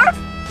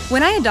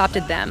 When I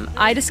adopted them,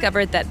 I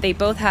discovered that they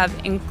both have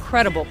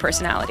incredible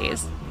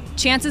personalities.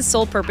 Chance's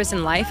sole purpose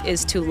in life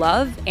is to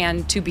love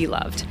and to be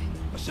loved.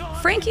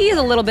 Frankie is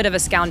a little bit of a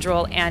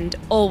scoundrel and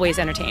always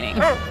entertaining.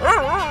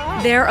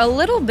 They're a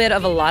little bit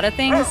of a lot of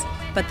things,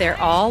 but they're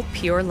all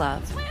pure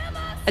love.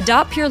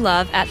 Adopt pure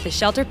love at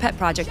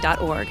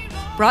theshelterpetproject.org.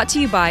 Brought to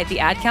you by the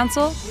Ad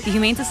Council, the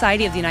Humane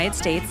Society of the United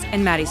States,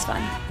 and Maddie's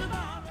Fund.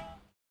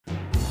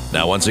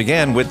 Now, once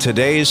again, with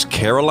today's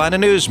Carolina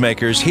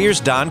Newsmakers,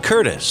 here's Don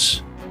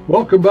Curtis.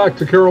 Welcome back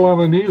to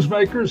Carolina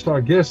Newsmakers.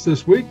 Our guest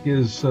this week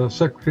is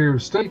Secretary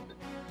of State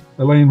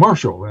Elaine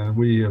Marshall, and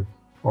we have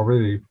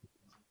already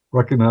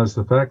recognized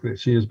the fact that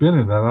she has been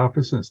in that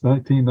office since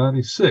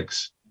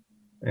 1996.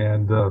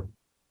 And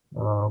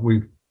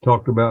we've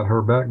talked about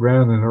her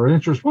background and her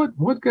interests.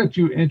 What got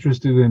you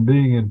interested in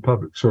being in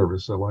public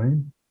service,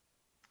 Elaine?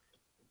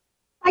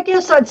 I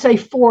guess I'd say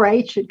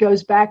 4-H. It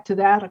goes back to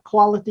that, a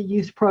quality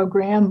youth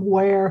program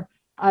where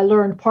I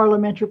learned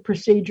parliamentary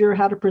procedure,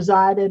 how to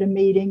preside at a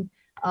meeting,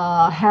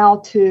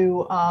 how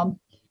to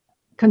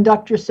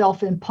conduct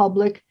yourself in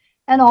public,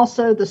 and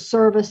also the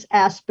service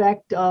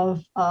aspect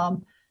of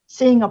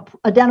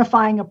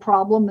identifying a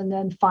problem and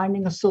then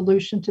finding a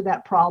solution to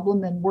that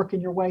problem and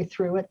working your way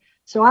through it.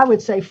 So I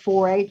would say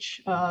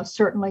 4-H,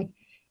 certainly.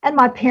 And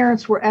my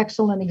parents were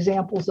excellent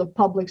examples of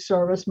public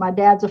service. My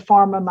dad's a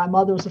farmer. My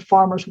mother was a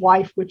farmer's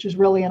wife, which is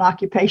really an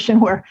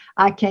occupation where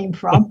I came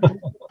from.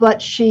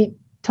 But she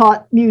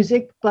taught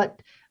music.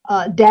 But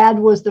Dad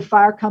was the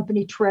fire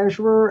company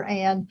treasurer,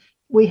 and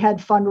we had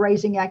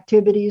fundraising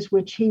activities,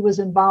 which he was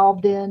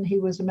involved in. He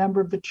was a member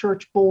of the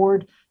church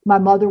board. My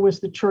mother was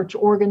the church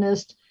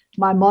organist.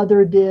 My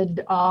mother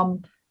did,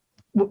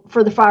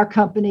 for the fire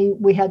company,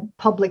 we had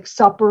public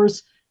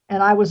suppers.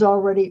 And I was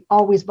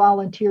always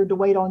volunteered to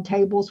wait on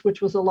tables,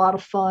 which was a lot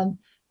of fun.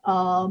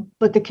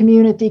 But the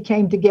community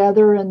came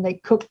together and they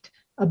cooked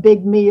a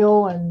big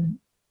meal and,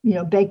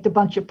 baked a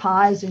bunch of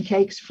pies and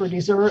cakes for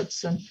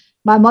desserts. And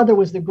my mother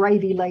was the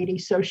gravy lady.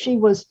 So she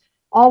was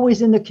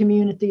always in the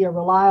community, a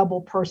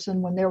reliable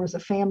person when there was a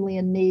family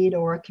in need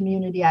or a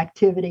community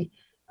activity.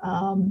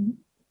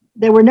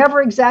 They were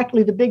never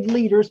exactly the big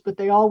leaders, but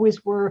they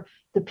always were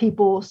the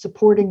people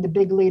supporting the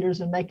big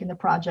leaders and making the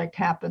project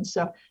happen.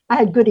 So I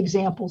had good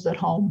examples at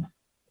home.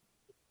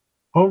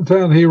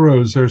 Hometown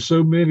heroes, there's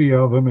so many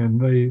of them, and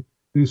they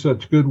do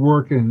such good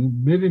work,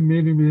 and many,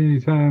 many,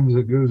 many times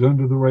it goes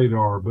under the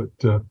radar, but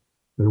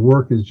their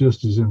work is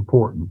just as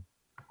important.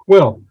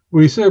 Well,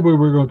 we said we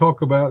were going to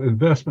talk about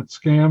investment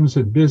scams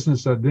and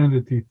business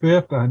identity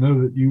theft. I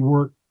know that you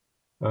work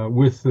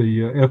with the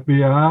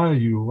FBI.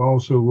 You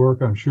also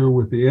work, I'm sure,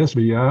 with the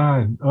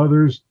SBI and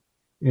others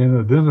in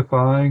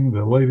identifying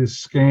the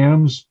latest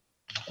scams.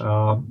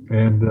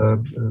 And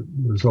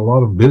there's a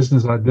lot of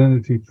business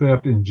identity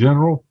theft in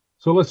general.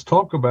 So let's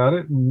talk about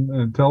it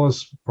and tell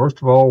us, first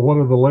of all, what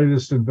are the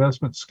latest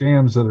investment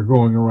scams that are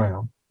going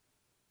around?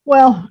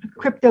 Well,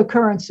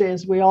 cryptocurrency,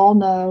 as we all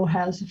know,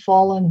 has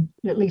fallen.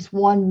 At least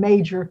one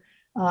major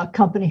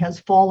company has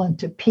fallen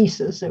to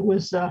pieces. It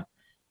was a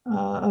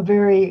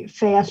very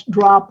fast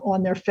drop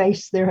on their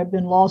face. There have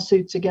been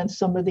lawsuits against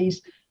some of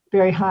these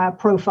very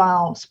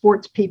high-profile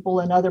sports people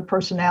and other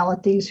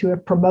personalities who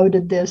have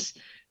promoted this.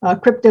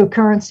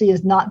 Cryptocurrency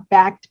is not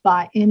backed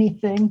by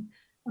anything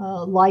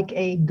like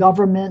a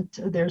government.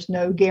 There's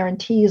no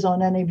guarantees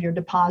on any of your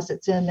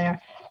deposits in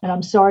there. And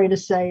I'm sorry to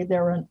say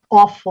there are an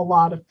awful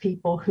lot of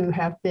people who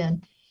have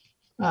been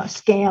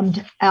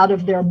scammed out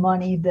of their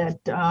money that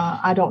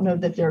I don't know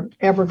that they're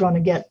ever going to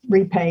get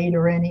repaid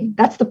or any.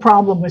 That's the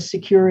problem with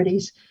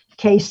securities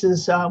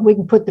cases. We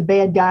can put the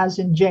bad guys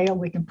in jail.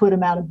 We can put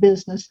them out of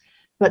business.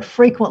 But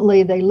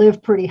frequently they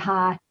live pretty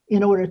high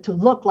in order to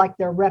look like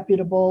they're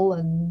reputable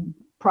and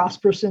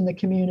prosperous in the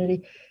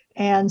community.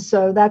 And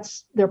so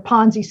that's their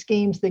Ponzi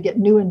schemes. They get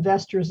new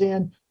investors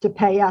in to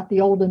pay out the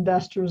old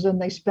investors,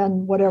 and they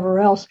spend whatever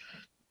else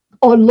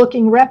on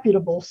looking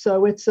reputable.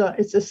 So it's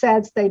a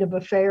sad state of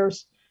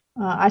affairs.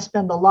 I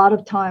spend a lot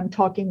of time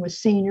talking with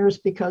seniors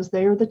because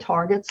they are the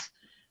targets.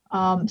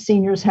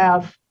 Seniors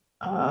have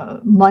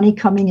money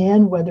coming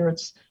in, whether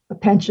it's a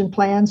pension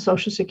plan,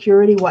 Social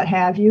Security, what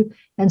have you.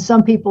 And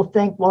some people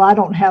think, well, I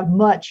don't have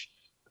much.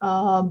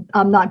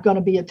 I'm not going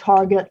to be a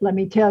target. Let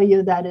me tell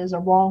you, that is a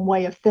wrong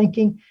way of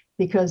thinking,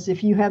 because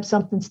if you have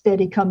something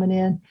steady coming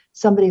in,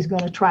 somebody's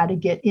going to try to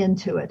get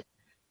into it.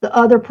 The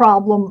other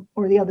problem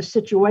or the other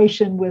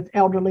situation with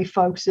elderly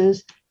folks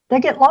is they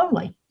get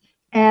lonely.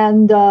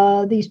 And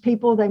these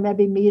people, they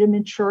maybe meet them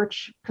in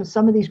church, because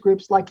some of these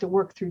groups like to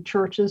work through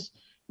churches,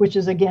 which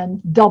is,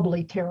 again,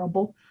 doubly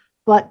terrible.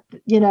 But,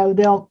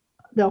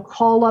 they'll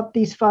call up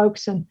these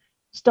folks and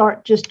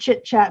start just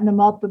chit-chatting them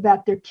up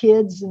about their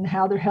kids and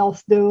how their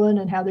health's doing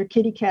and how their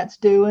kitty cat's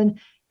doing.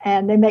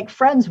 And they make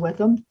friends with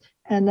them.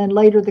 And then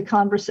later the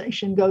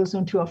conversation goes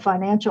into a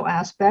financial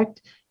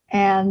aspect.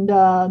 And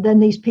then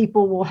these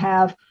people will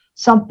have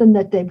something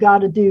that they've got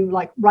to do,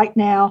 like right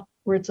now,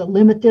 where it's a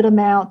limited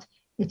amount.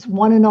 It's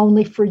one and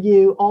only for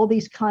you, all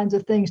these kinds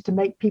of things to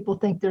make people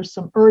think there's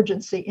some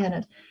urgency in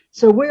it.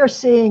 So we're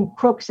seeing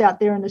crooks out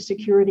there in the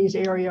securities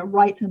area,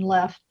 right and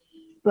left.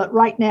 But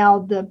right now,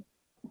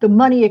 the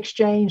money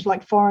exchange,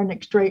 like foreign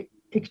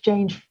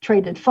exchange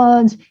traded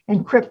funds,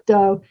 and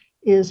crypto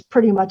is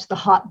pretty much the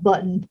hot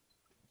button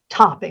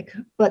topic.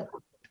 But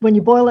when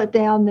you boil it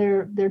down,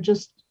 they're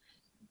just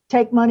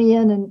take money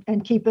in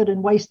and keep it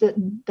and waste it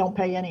and don't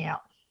pay any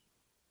out.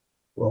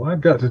 Well,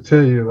 I've got to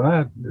tell you,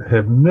 I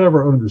have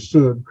never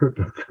understood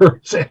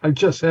cryptocurrency. I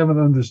just haven't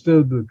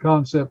understood the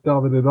concept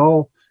of it at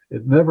all.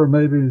 It never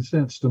made any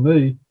sense to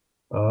me.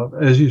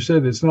 As you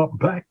said, it's not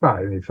backed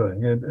by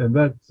anything, and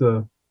that's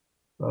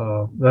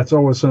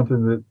always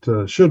something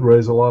that should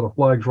raise a lot of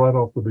flags right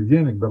off the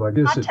beginning. But I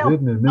guess it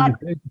didn't in many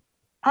cases.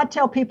 I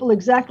tell people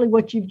exactly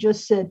what you've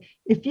just said.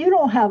 If you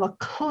don't have a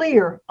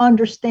clear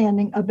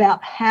understanding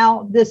about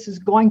how this is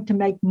going to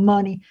make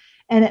money,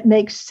 and it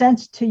makes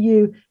sense to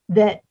you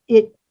that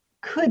it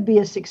could be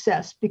a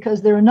success,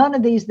 because there are none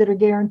of these that are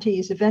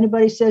guarantees. If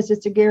anybody says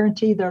it's a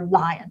guarantee, they're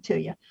lying to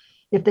you.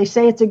 If they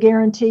say it's a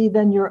guarantee,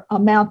 then your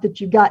amount that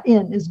you got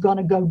in is going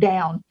to go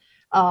down.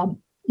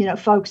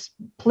 Folks,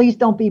 please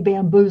don't be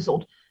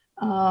bamboozled.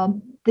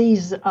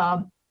 These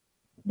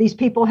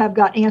people have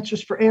got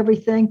answers for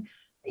everything.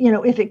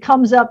 If it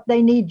comes up,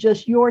 they need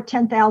just your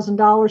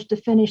 $10,000 to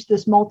finish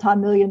this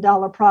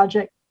multi-million-dollar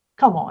project.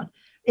 Come on.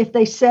 If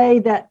they say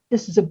that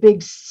this is a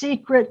big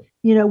secret,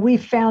 we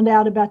found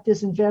out about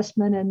this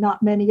investment and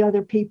not many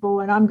other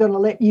people, and I'm going to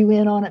let you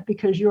in on it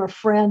because you're a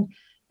friend.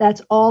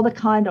 That's all the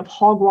kind of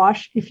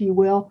hogwash, if you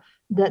will,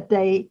 that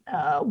they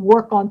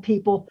work on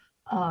people.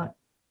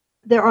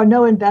 There are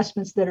no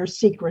investments that are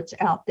secrets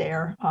out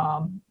there.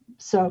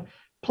 So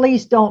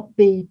please don't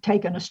be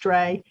taken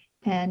astray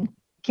and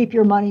keep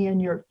your money in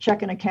your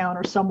checking account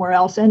or somewhere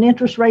else. And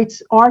interest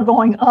rates are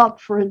going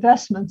up for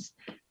investments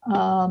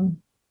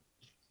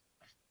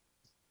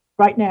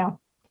right now.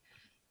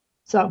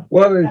 So,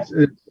 well,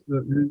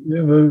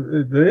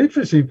 the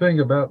interesting thing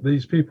about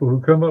these people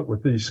who come up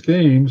with these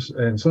schemes,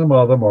 and some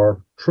of them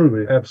are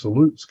truly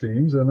absolute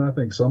schemes, and I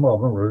think some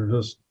of them are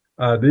just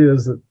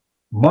ideas that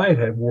might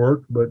have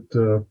worked, but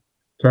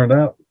turned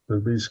out to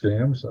be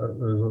scams.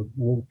 There's a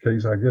little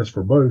case, I guess,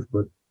 for both,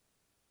 but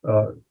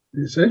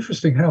it's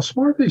interesting how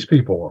smart these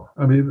people are.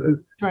 I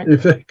mean, right.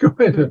 If they go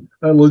into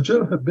a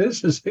legitimate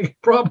business, they can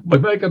probably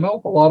make an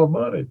awful lot of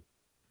money.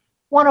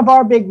 One of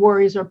our big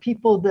worries are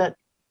people that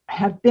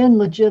have been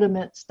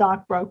legitimate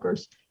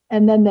stockbrokers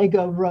and then they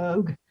go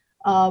rogue,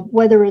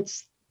 whether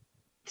it's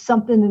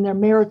something in their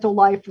marital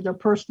life or their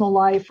personal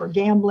life or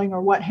gambling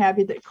or what have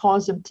you that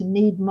cause them to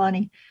need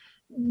money.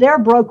 Their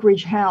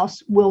brokerage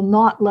house will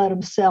not let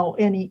them sell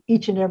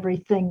each and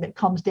everything that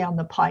comes down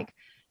the pike.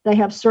 They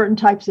have certain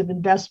types of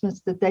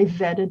investments that they've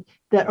vetted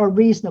that are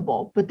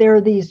reasonable, but there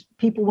are these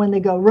people, when they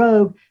go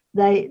rogue,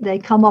 they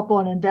come up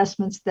on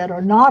investments that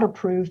are not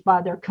approved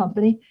by their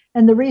company.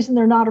 And the reason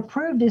they're not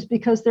approved is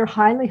because they're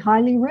highly,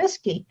 highly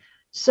risky.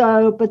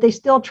 So, but they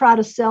still try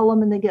to sell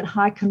them and they get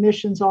high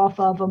commissions off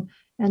of them.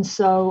 And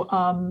so,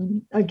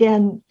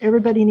 again,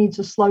 everybody needs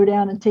to slow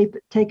down and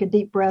take a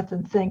deep breath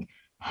and think,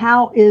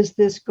 how is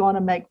this going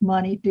to make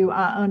money? Do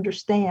I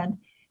understand?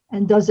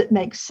 And does it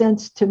make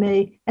sense to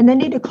me? And they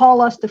need to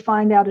call us to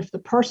find out if the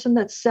person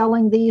that's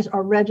selling these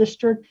are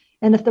registered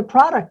and if the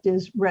product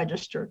is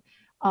registered.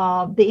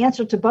 The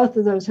answer to both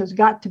of those has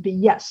got to be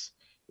yes,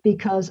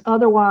 because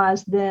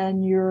otherwise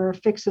then you're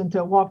fixing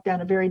to walk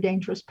down a very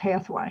dangerous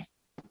pathway.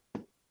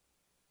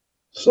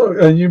 So,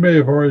 and you may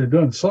have already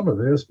done some of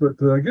this, but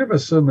give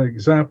us some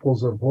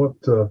examples of what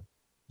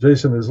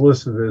Jason has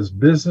listed as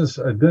business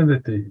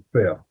identity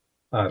theft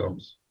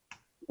items.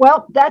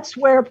 Well, that's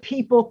where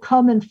people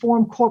come and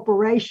form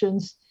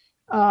corporations.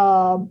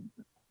 It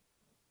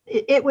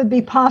would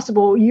be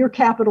possible, your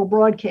Capital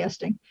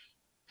Broadcasting,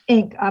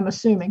 Inc., I'm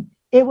assuming,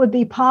 it would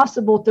be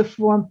possible to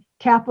form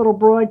Capital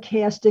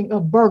Broadcasting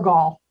of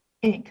Burgal,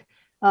 Inc.,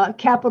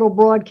 Capital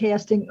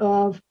Broadcasting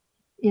of,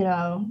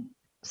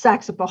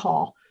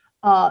 Saxapahaw.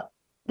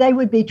 They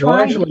would be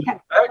trying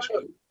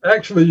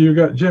Actually, you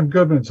got Jim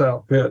Goodman's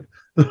outfit,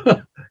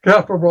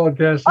 Capital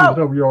Broadcasting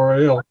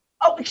WRAL.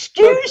 Oh,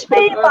 excuse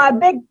me,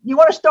 you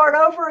want to start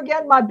over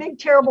again? My big,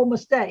 terrible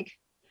mistake.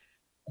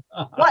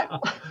 What?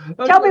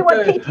 Tell me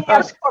what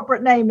PTS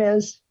corporate name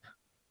is.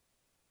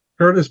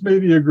 Curtis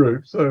Media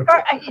Group. So,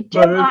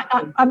 Jim,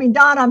 I mean,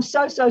 Don, I'm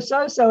so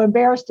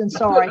embarrassed and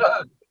sorry.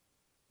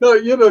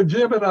 No,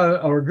 Jim and I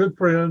are good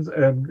friends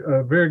and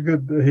very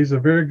good. He's a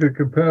very good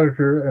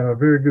competitor and a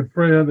very good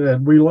friend.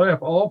 And we laugh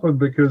often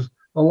because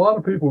a lot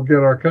of people get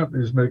our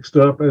companies mixed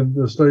up and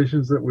the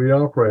stations that we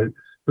operate.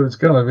 So it's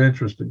kind of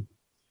interesting.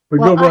 But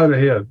go right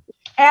ahead.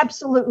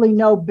 Absolutely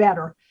no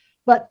better.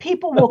 But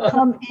people will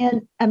come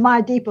in, and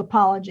my deep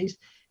apologies,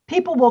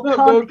 people will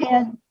come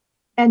in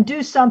and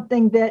do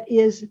something that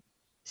is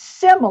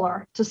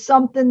similar to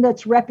something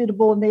that's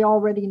reputable and they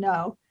already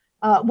know.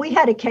 We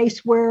had a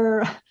case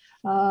where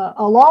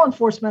a law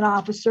enforcement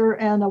officer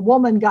and a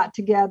woman got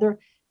together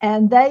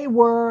and they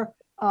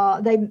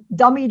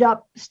dummied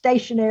up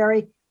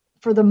stationery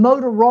for the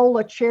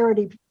Motorola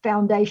Charity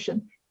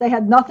Foundation. They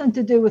had nothing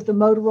to do with the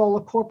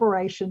Motorola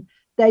Corporation.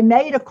 They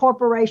made a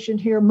corporation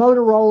here,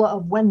 Motorola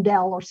of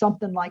Wendell or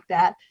something like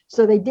that.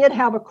 So they did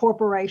have a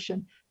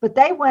corporation. but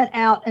they went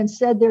out and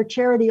said their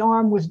charity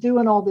arm was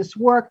doing all this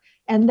work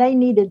and they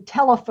needed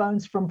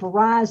telephones from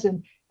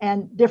Verizon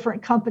and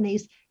different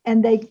companies.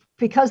 And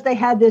because they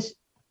had this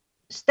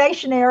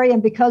stationery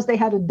and because they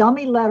had a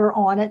dummy letter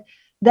on it,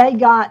 they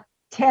got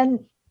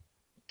 10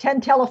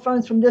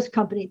 telephones from this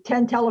company,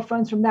 10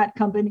 telephones from that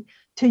company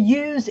to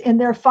use in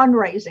their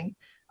fundraising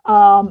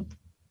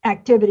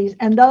activities.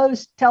 And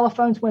those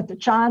telephones went to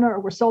China or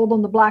were sold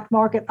on the black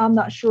market. I'm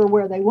not sure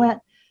where they went,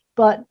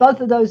 but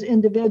both of those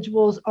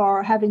individuals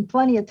are having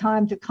plenty of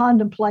time to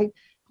contemplate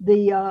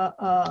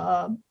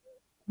the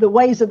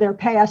ways of their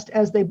past,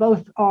 as they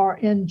both are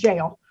in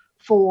jail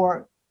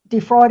for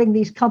defrauding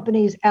these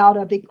companies out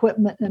of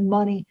equipment and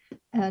money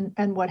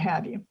and what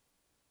have you.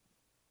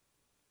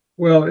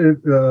 Well,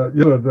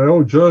 the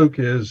old joke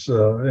is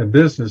in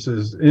business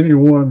is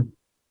anyone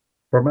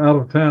from out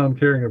of town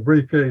carrying a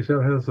briefcase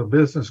that has a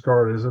business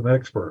card is an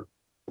expert.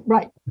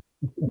 Right.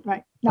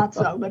 Not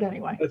so, but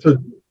anyway.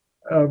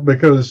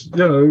 Because,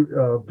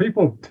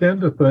 people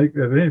tend to think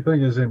that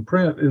anything is in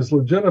print is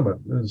legitimate.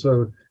 And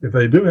so if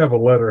they do have a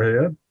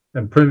letterhead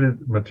and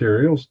printed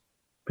materials,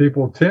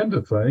 people tend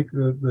to think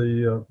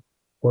that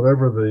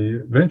whatever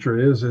the venture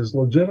is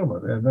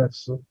legitimate. And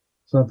that's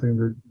something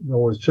that you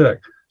always check.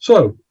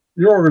 So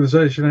your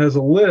organization has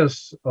a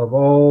list of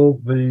all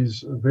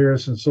these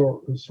various and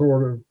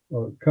sort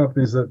of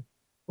companies that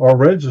are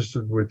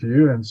registered with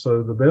you. And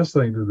so the best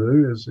thing to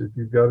do is, if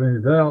you've got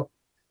any doubt,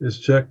 is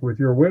check with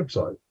your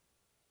website.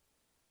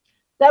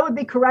 That would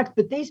be correct.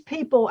 But these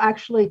people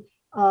actually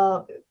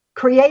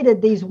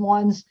created these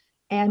ones,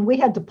 and we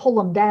had to pull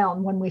them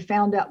down when we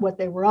found out what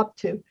they were up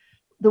to.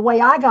 The way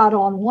I got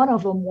on one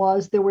of them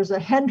was there was a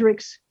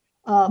Hendrix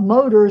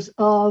Motors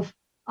of,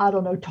 I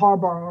don't know,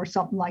 Tarboro or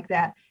something like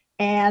that.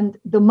 And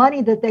the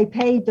money that they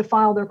paid to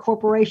file their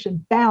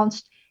corporation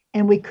bounced,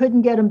 and we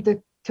couldn't get them to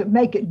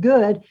make it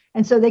good.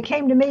 And so they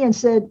came to me and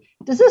said,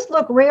 does this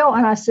look real?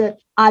 And I said,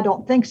 I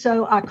don't think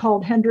so. I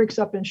called Hendrix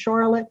up in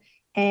Charlotte,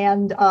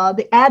 and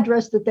the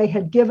address that they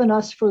had given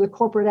us for the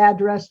corporate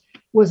address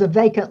was a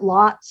vacant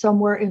lot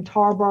somewhere in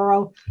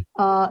Tarboro.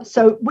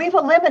 So we've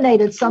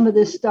eliminated some of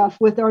this stuff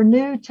with our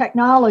new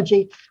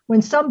technology.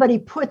 When somebody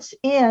puts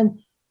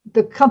in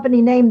the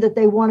company name that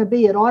they want to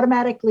be, it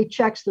automatically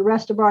checks the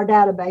rest of our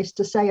database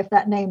to say if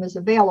that name is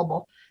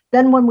available.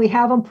 Then when we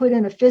have them put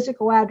in a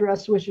physical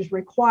address, which is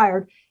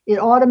required, it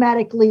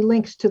automatically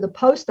links to the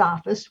post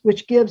office,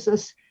 which gives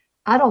us,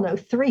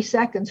 3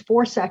 seconds,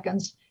 4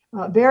 seconds,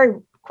 very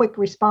quick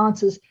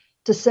responses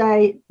to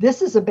say,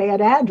 this is a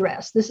bad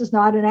address. This is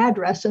not an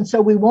address. And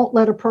so we won't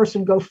let a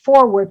person go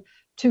forward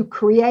to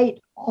create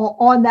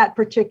on that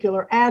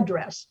particular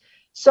address.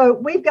 So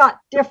we've got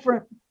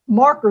different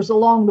markers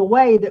along the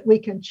way that we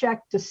can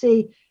check to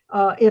see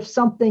if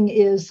something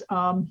is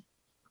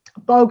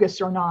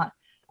bogus or not.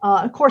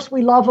 Of course,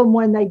 we love them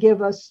when they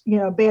give us,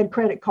 bad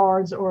credit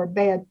cards or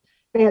bad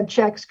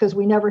checks, because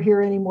we never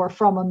hear any more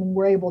from them, and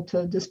we're able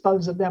to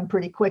dispose of them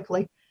pretty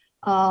quickly.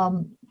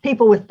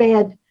 People with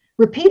bad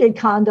repeated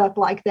conduct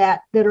like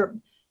that are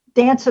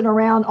dancing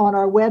around on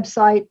our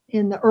website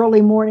in the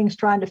early mornings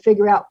trying to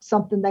figure out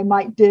something they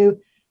might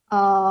do.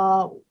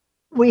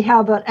 We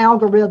have an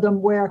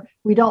algorithm where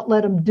we don't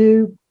let them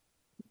do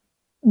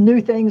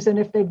new things. And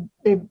if they've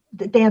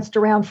danced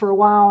around for a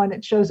while and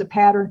it shows a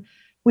pattern,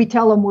 we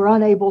tell them we're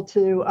unable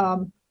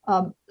to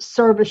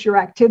service your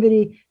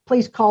activity.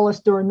 Please call us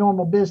during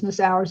normal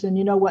business hours. And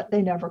you know what?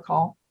 They never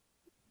call.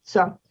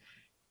 So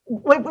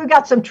we've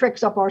got some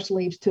tricks up our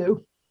sleeves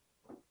too.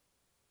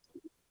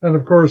 And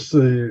of course,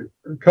 the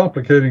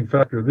complicating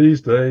factor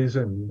these days,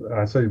 and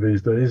I say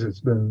these days,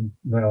 it's been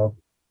now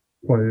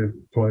 20,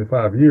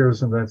 25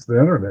 years, and that's the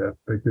internet,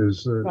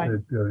 because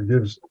it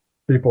gives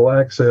people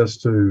access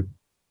to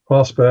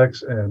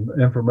prospects and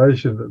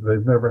information that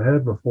they've never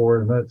had before.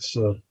 And that's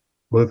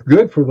both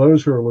good for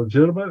those who are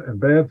legitimate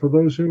and bad for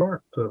those who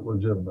aren't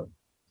legitimate.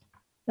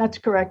 That's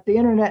correct. The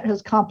internet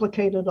has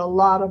complicated a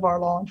lot of our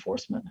law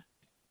enforcement.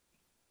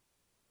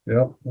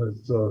 Yeah,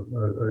 it's a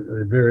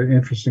very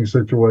interesting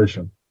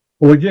situation.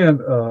 Well,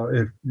 again,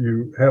 if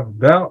you have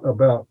doubt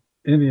about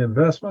any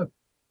investment,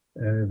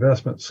 an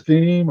investment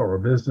scheme, or a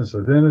business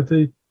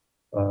identity,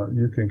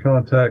 you can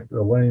contact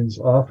Elaine's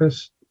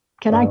office.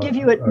 Can I give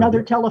you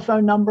another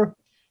telephone number?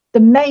 The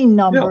main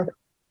number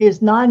is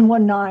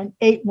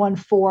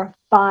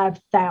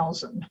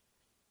 919-814-5000.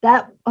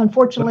 That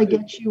unfortunately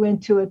gets you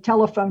into a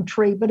telephone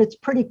tree, but it's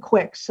pretty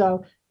quick.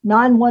 So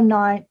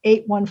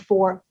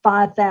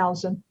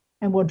 919-814-5000,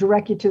 and we'll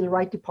direct you to the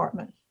right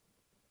department.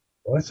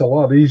 Well, that's a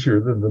lot easier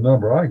than the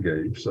number I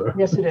gave. So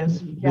yes, it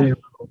is. Yeah.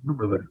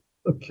 Remember that.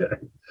 Okay.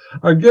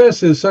 Our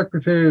guest is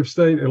Secretary of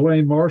State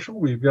Elaine Marshall.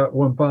 We've got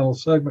one final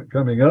segment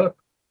coming up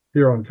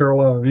here on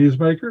Carolina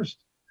Newsmakers,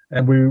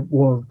 and we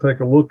want to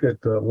take a look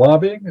at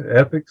lobbying,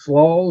 ethics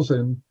laws,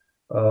 and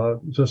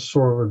just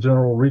sort of a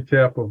general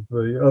recap of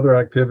the other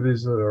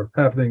activities that are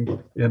happening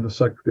in the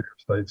Secretary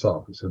of State's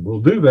office. And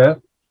we'll do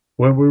that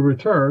when we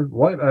return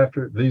right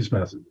after these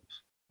messages.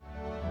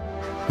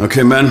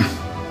 Okay, men,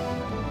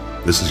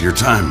 this is your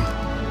time.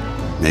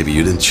 Maybe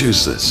you didn't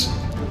choose this,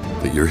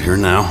 but you're here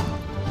now,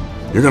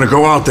 You're gonna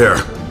go out there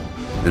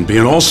and be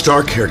an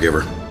all-star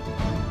caregiver.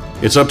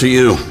 It's up to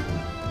you.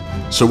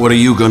 So what are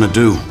you gonna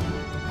do?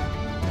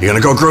 You're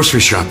gonna go grocery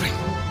shopping,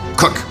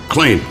 cook,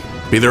 clean,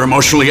 be there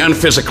emotionally and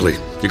physically.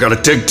 You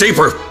gotta dig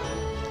deeper.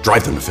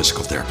 Drive them to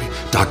physical therapy,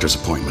 doctor's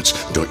appointments.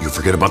 Don't you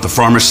forget about the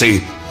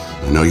pharmacy.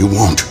 I know you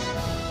won't.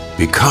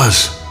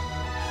 Because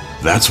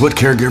that's what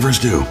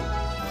caregivers do.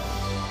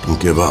 Don't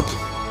give up.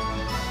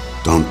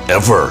 Don't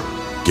ever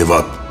give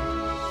up.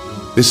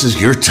 This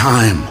is your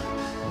time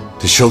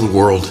to show the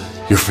world,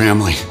 your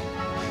family,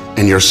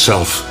 and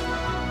yourself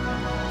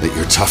that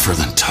you're tougher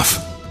than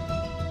tough.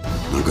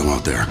 Now go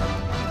out there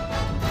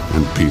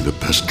and be the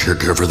best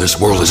caregiver this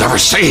world has ever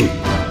seen.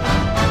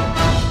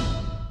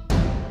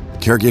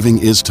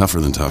 Caregiving is tougher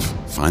than tough.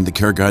 Find the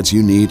care guides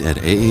you need at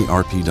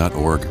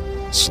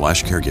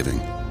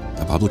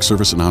aarp.org/caregiving. A public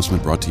service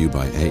announcement brought to you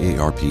by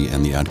AARP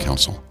and the Ad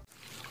Council.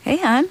 Hey,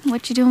 hon,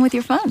 what you doing with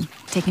your phone?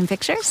 Taking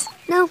pictures?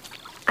 No,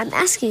 I'm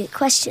asking it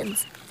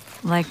questions.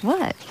 Like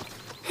what?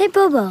 Hey,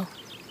 Bobo,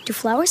 do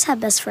flowers have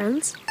best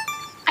friends?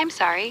 I'm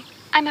sorry.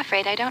 I'm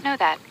afraid I don't know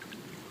that.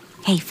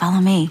 Hey,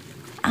 follow me.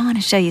 I want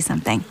to show you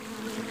something.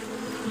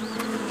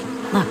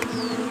 Look,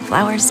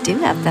 flowers do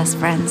have best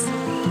friends.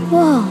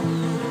 Whoa.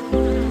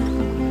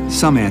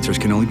 Some answers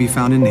can only be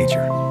found in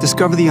nature.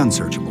 Discover the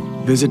unsearchable.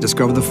 Visit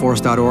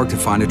discovertheforest.org to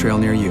find a trail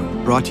near you.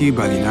 Brought to you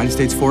by the United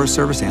States Forest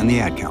Service and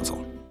the Ad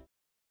Council.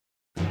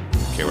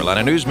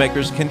 Carolina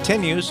Newsmakers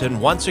continues,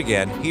 and once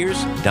again,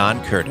 here's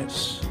Don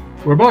Curtis.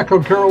 We're back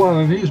on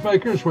Carolina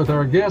Newsmakers with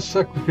our guest,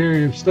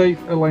 Secretary of State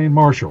Elaine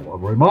Marshall. A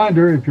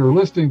reminder, if you're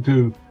listening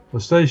to the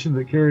station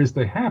that carries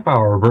the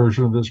half-hour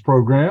version of this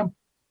program,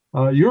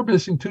 you're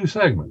missing two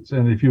segments.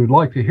 And if you would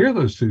like to hear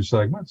those two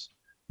segments,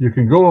 you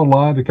can go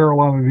online to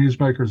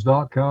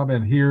carolinanewsmakers.com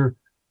and hear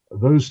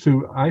those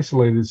two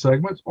isolated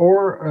segments,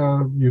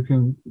 or you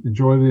can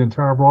enjoy the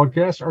entire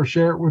broadcast or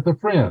share it with a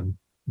friend.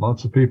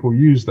 Lots of people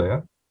use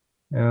that.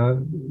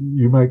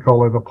 You may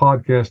call it a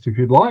podcast if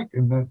you'd like,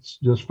 and that's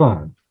just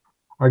fine.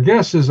 Our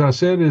guest, as I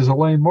said, is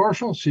Elaine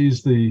Marshall.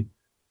 She's the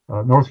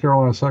North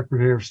Carolina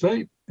Secretary of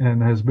State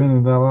and has been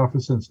in that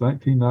office since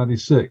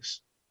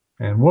 1996.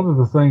 And one of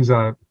the things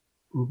I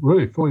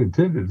really fully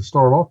intended to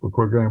start off the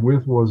program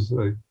with was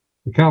the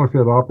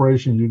counterfeit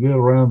operation you did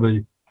around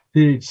the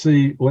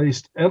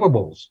THC-laced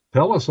edibles.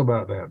 Tell us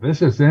about that.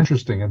 This is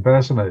interesting and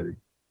fascinating.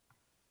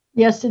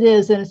 Yes, it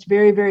is, and it's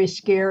very, very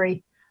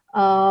scary.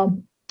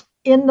 In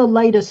the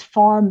latest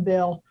Farm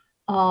Bill,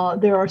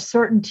 there are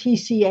certain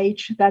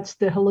TCH, that's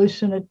the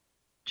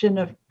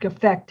hallucinogenic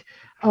effect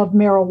of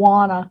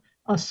marijuana.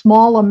 A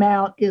small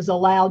amount is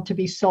allowed to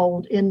be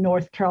sold in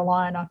North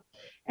Carolina,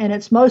 and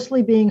it's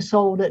mostly being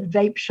sold at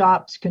vape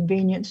shops,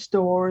 convenience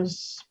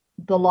stores,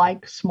 the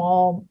like,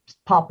 small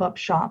pop-up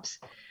shops.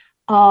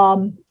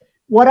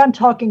 What I'm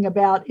talking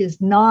about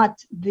is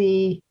not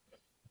the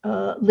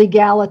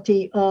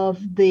legality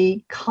of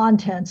the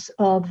contents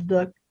of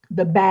the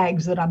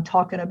bags that I'm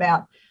talking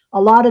about. A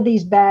lot of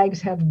these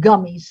bags have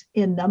gummies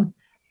in them.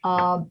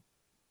 And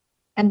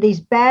these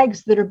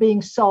bags that are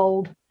being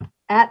sold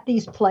at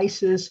these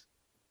places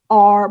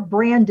are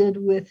branded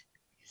with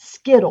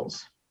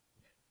Skittles,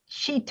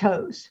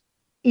 Cheetos,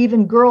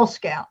 even Girl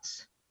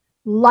Scouts,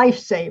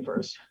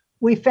 Lifesavers.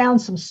 We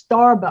found some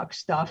Starbucks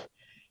stuff.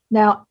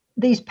 Now,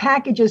 these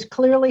packages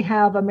clearly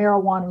have a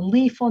marijuana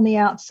leaf on the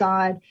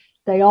outside.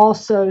 They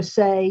also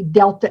say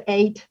Delta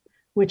 8,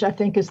 which I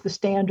think is the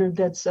standard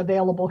that's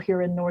available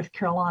here in North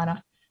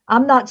Carolina.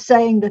 I'm not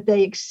saying that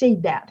they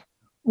exceed that.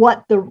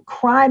 What the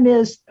crime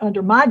is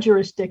under my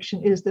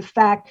jurisdiction is the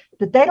fact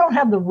that they don't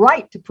have the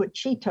right to put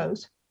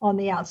Cheetos on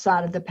the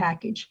outside of the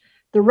package,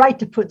 the right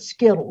to put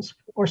Skittles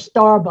or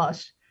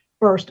Starburst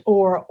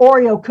or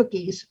Oreo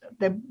cookies.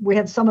 We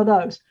had some of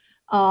those.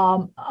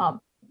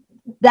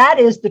 That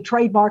is the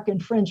trademark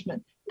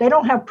infringement. They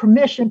don't have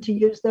permission to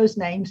use those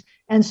names.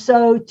 And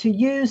so to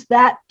use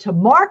that to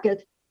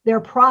market their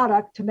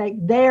product, to make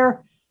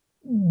their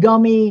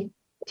gummy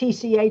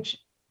TCH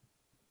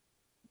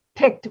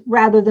picked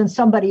rather than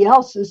somebody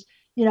else's,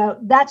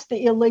 that's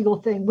the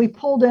illegal thing. We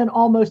pulled in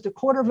almost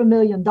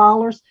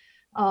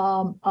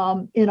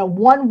 $250,000 in a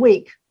 1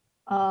 week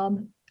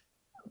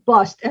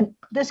bust. And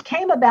this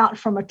came about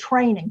from a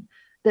training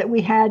that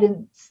we had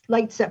in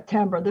late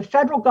September. The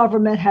federal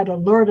government had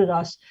alerted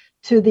us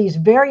to these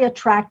very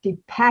attractive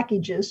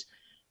packages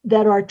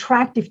that are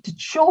attractive to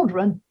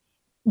children.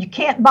 You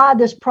can't buy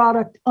this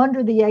product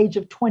under the age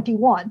of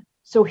 21.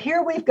 So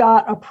here we've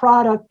got a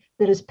product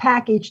that is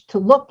packaged to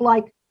look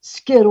like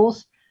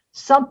Skittles,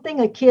 something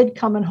a kid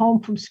coming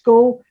home from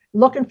school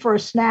looking for a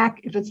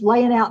snack, if it's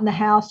laying out in the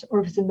house or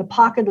if it's in the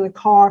pocket of the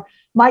car,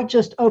 might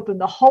just open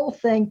the whole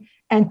thing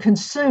and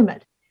consume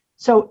it.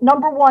 So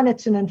number one,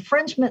 it's an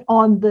infringement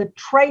on the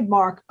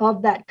trademark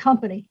of that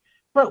company.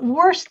 But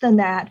worse than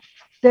that,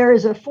 there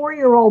is a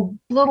 4-year-old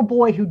little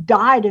boy who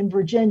died in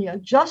Virginia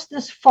just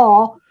this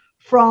fall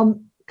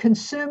from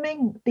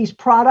consuming these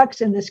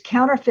products in this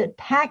counterfeit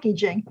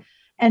packaging.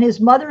 And his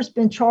mother's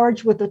been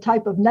charged with a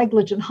type of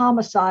negligent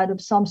homicide of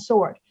some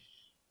sort.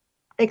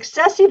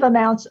 Excessive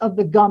amounts of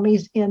the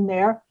gummies in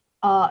there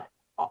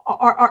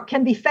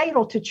can be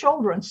fatal to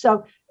children.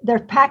 So they're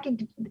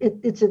packaged.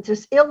 It's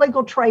this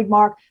illegal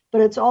trademark,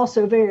 but it's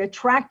also very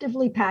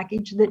attractively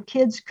packaged that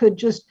kids could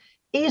just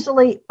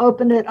easily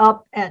open it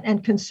up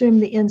and consume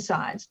the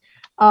insides.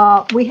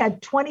 We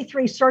had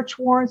 23 search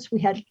warrants. We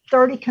had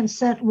 30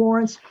 consent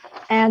warrants.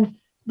 And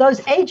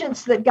those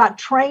agents that got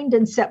trained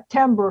in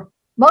September,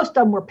 most of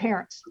them were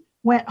parents,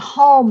 went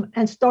home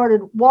and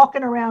started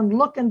walking around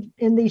looking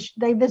in these.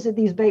 They visit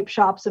these vape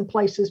shops and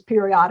places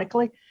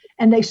periodically,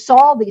 and they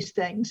saw these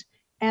things.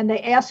 And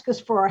they asked us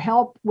for our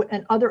help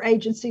and other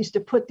agencies to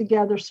put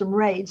together some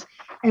raids.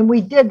 And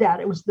we did that.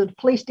 It was the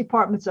police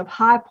departments of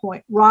High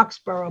Point,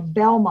 Roxborough,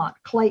 Belmont,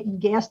 Clayton,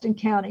 Gaston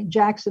County,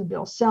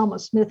 Jacksonville, Selma,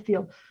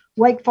 Smithfield,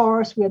 Wake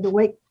Forest. We had the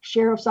Wake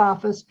Sheriff's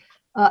Office,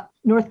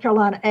 North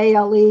Carolina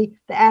ALE,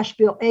 the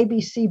Asheville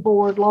ABC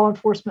Board, law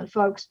enforcement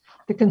folks,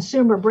 the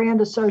Consumer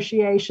Brand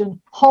Association,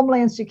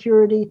 Homeland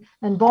Security,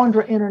 and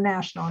Vondra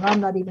International. And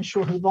I'm not even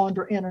sure who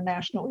Vondra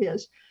International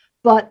is.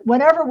 But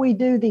whenever we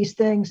do these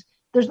things,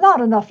 there's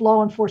not enough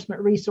law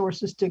enforcement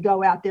resources to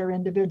go out there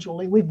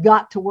individually. We've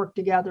got to work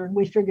together, and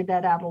we figured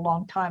that out a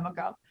long time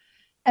ago.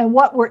 And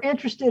what we're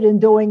interested in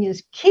doing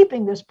is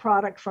keeping this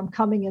product from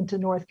coming into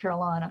North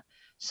Carolina.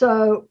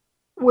 So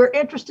we're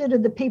interested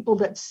in the people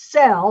that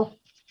sell.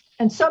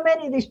 And so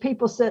many of these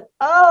people said,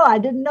 oh, I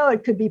didn't know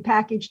it could be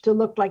packaged to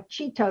look like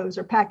Cheetos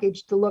or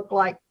packaged to look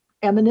like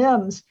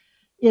M&Ms.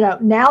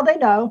 Now they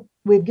know.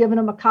 We've given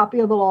them a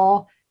copy of the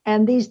law.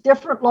 And these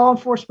different law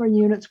enforcement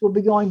units will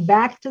be going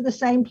back to the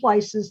same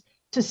places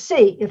to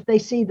see if they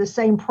see the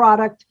same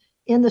product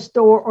in the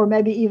store, or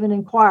maybe even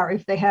inquire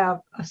if they have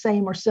a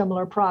same or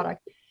similar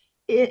product.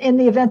 In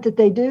the event that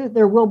they do,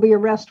 there will be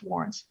arrest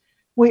warrants.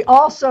 We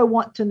also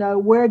want to know,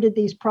 where did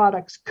these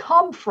products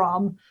come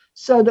from,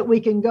 so that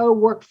we can go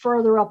work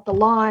further up the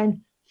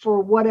line for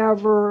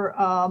whatever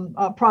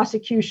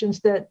prosecutions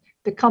that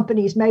the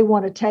companies may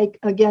want to take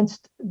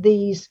against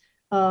these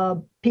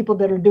people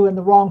that are doing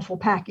the wrongful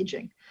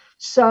packaging.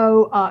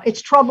 So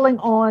it's troubling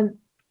on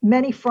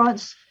many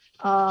fronts.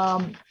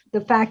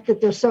 The fact that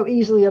they're so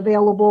easily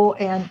available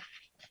and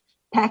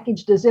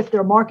packaged as if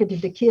they're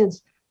marketed to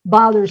kids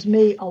bothers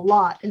me a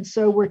lot. And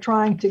so we're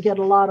trying to get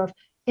a lot of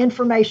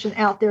information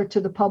out there to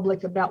the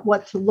public about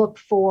what to look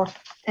for.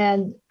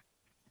 And,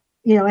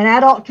 an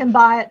adult can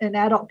buy it, an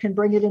adult can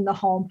bring it in the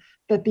home,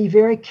 but be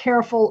very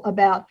careful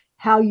about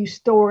how you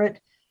store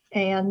it.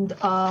 And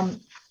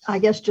I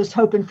guess just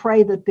hope and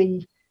pray that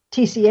the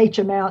TCH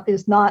amount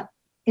is not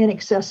in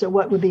excess of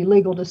what would be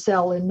legal to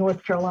sell in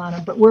North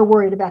Carolina. But we're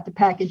worried about the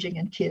packaging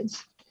and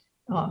kids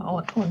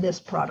on this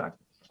product,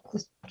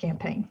 this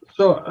campaign.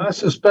 So I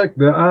suspect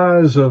the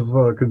eyes of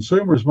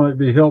consumers might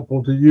be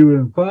helpful to you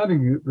in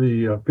finding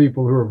the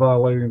people who are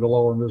violating the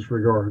law in this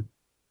regard.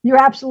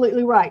 You're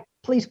absolutely right.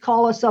 Please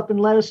call us up and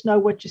let us know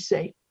what you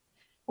see,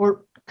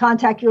 or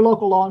contact your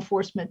local law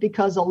enforcement,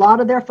 because a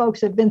lot of their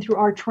folks have been through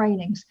our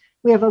trainings.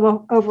 We have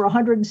over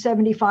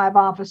 175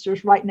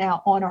 officers right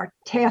now on our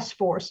task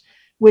force,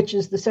 which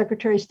is the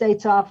Secretary of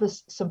State's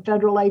office, some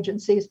federal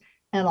agencies,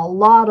 and a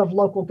lot of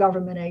local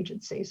government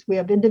agencies. We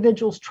have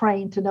individuals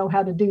trained to know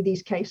how to do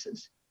these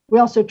cases. We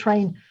also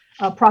train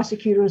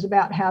prosecutors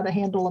about how to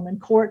handle them in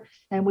court,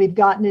 and we've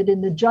gotten it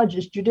in the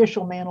judge's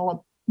judicial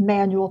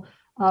manual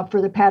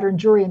for the pattern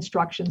jury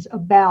instructions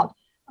about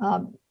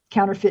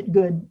counterfeit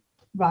good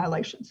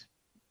violations.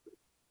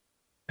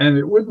 And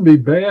it wouldn't be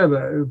bad,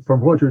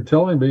 from what you're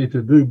telling me,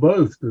 to do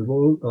both,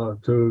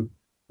 to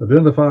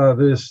identify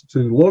this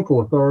to local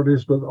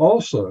authorities, but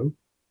also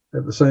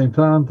at the same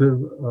time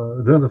to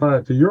identify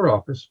it to your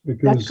office,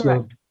 because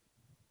a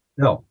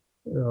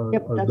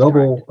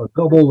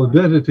double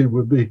identity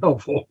would be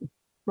helpful.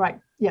 Right.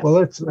 Yes. Well,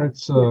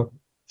 that's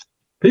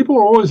people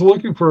are always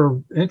looking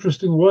for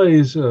interesting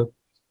ways.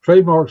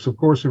 Trademarks, of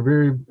course, are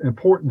very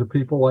important to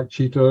people like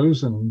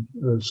Cheetos and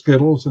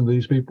Skittles and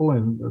these people,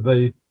 and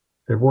they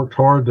have worked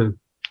hard to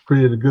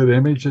create a good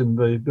image, and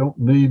they don't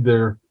need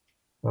their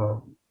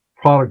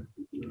product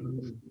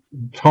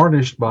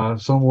tarnished by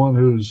someone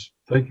who's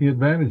taking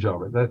advantage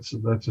of it.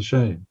 That's a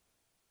shame.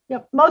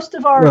 Yep. Most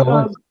of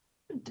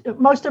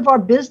our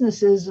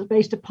businesses are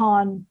based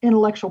upon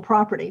intellectual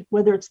property,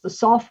 whether it's the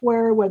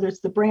software, whether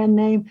it's the brand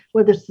name,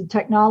 whether it's the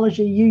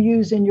technology you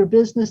use in your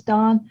business,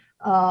 Don.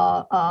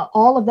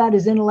 All of that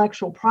is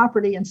intellectual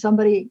property, and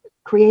somebody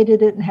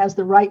created it and has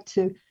the right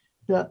to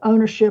the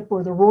ownership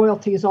or the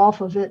royalties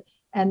off of it.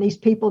 And these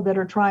people that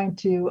are trying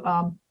to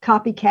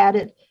copycat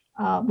it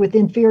with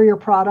inferior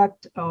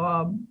product,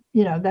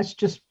 that's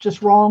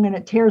just wrong, and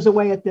it tears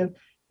away at the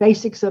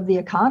basics of the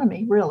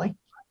economy, really.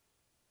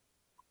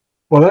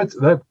 Well, that's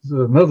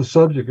another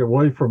subject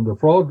away from the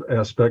fraud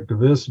aspect of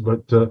this.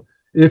 But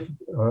if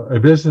a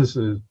business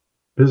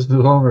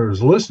owner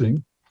is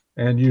listening,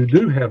 and you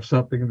do have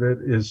something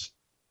that is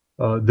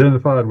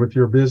identified with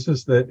your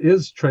business that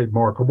is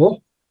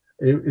trademarkable,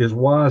 it is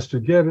wise to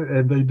get it,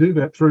 and they do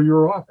that through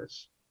your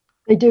office.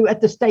 They do at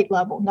the state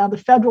level. Now, the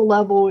federal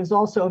level is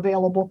also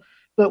available,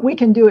 but we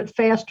can do it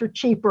faster,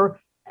 cheaper,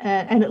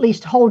 and at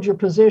least hold your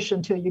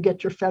position till you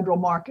get your federal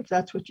mark, if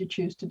that's what you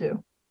choose to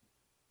do.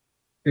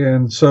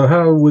 And so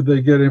how would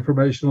they get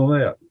information on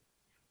that?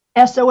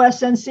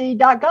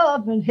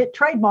 SOSNC.gov and hit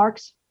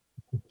trademarks.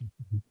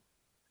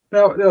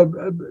 Now,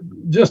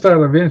 just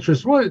out of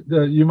interest, what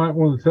you might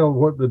want to tell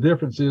what the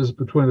difference is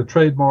between a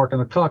trademark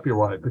and a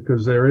copyright,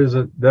 because there is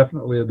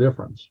definitely a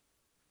difference.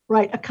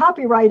 Right. A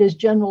copyright is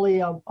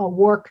generally a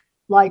work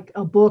like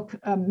a book,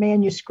 a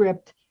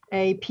manuscript,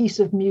 a piece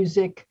of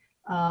music,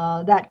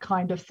 that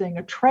kind of thing.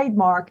 A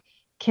trademark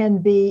can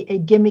be a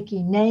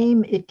gimmicky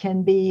name. It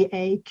can be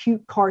a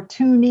cute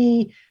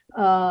cartoony,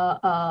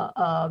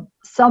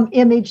 some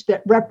image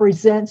that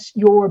represents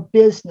your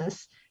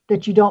business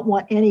that you don't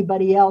want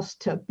anybody else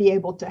to be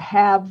able to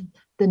have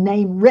the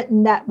name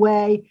written that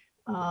way,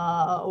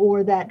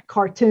 or that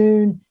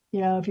cartoon.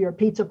 You know, if you're a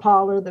pizza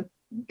parlor, the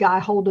guy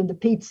holding the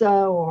pizza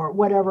or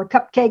whatever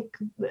cupcake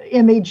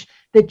image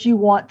that you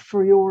want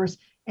for yours,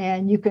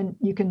 and you can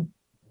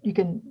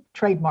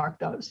trademark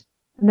those.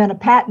 And then a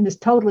patent is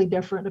totally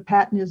different. A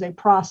patent is a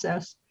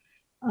process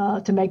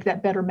to make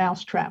that better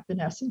mousetrap, in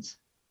essence.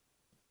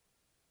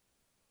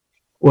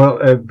 Well,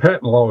 and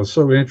patent law is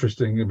so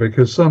interesting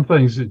because some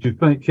things that you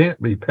think can't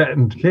be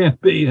patent can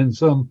be, and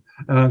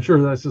I'm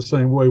sure that's the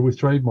same way with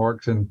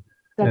trademarks.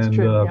 That's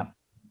true. Yeah.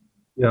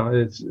 Yeah,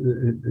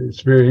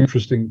 it's very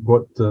interesting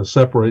what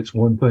separates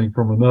one thing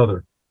from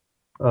another.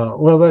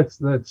 Well, that's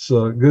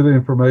good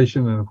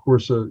information, and of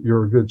course,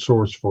 you're a good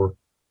source for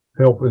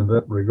help in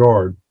that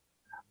regard.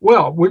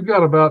 Well, we've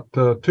got about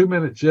 2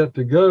 minutes yet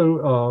to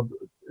go.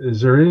 Is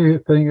there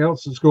anything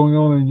else that's going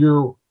on in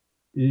your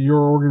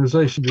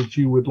organization that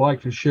you would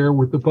like to share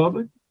with the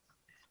public?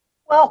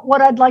 Well,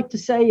 what I'd like to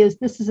say is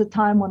this is a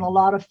time when a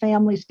lot of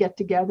families get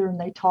together and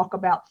they talk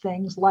about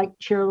things like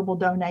charitable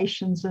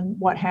donations and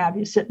what have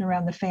you, sitting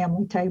around the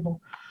family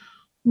table.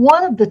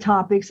 One of the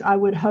topics I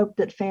would hope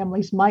that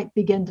families might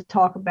begin to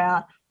talk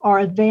about are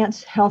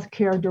advanced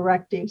healthcare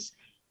directives.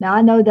 Now,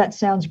 I know that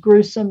sounds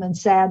gruesome and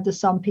sad to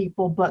some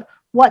people, but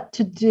what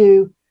to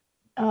do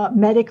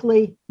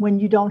medically when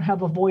you don't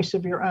have a voice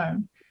of your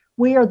own.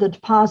 We are the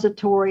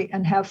depository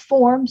and have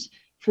forms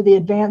for the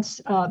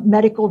advanced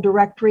medical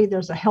directory.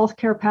 There's a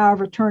healthcare power of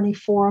attorney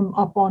form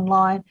up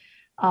online,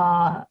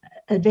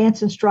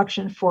 advanced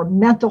instruction for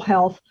mental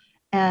health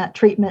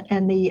treatment,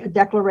 and the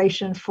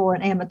declaration for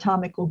an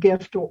anatomical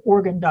gift or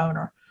organ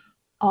donor.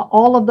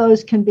 All of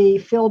those can be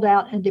filled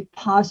out and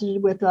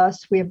deposited with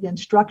us. We have the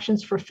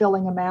instructions for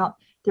filling them out.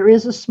 There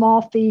is a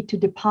small fee to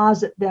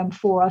deposit them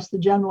for us. The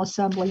General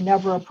Assembly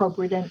never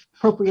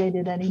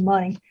appropriated any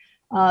money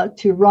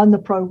to run the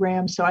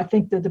program. So I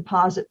think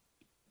the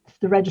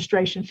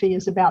registration fee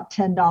is about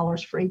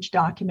 $10 for each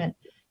document.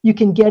 You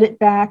can get it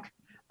back.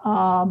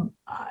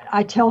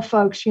 I tell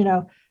folks,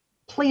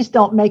 please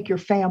don't make your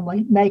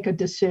family make a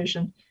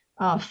decision.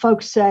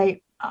 Folks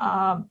say,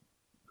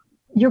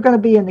 you're going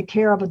to be in the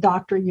care of a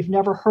doctor you've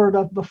never heard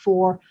of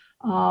before.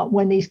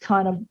 When these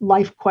kind of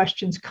life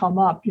questions come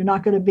up, you're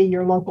not going to be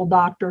your local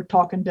doctor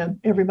talking to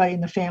everybody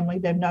in the family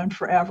they've known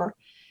forever.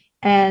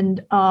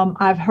 And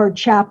I've heard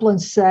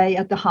chaplains say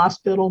at the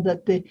hospital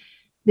that the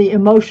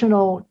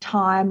emotional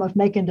time of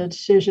making a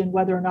decision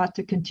whether or not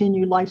to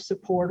continue life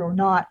support or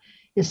not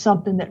is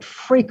something that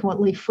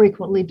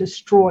frequently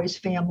destroys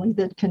family,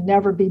 that can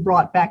never be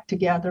brought back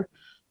together.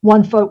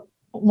 One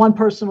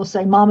person will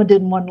say, Mama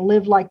didn't want to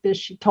live like this,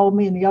 she told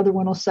me, and the other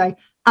one will say,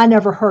 I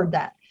never heard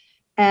that.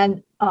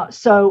 And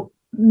so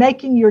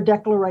making your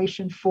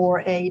declaration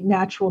for a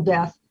natural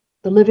death,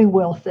 the living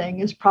will thing,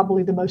 is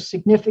probably the most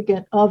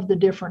significant of the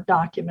different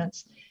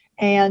documents.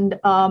 And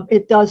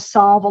it does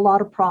solve a lot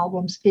of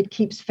problems. It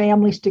keeps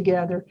families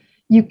together.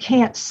 You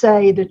can't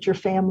say that your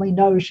family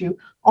knows you.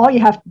 All you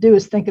have to do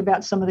is think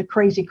about some of the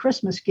crazy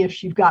Christmas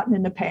gifts you've gotten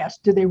in the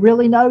past. Do they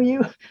really know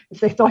you if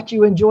they thought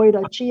you enjoyed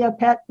a chia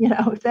pet,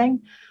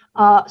 thing?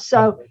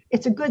 So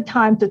it's a good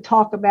time to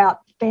talk about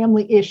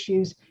family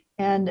issues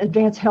and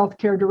advanced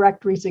healthcare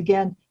directories.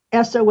 Again,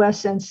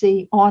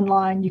 SOSNC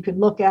online. You can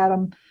look at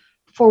them.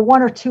 For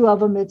one or two of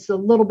them, it's a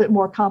little bit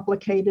more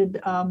complicated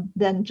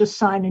than just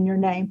signing your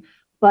name,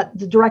 but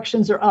the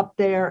directions are up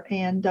there,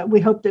 and we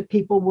hope that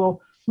people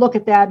will look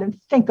at that and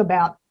think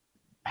about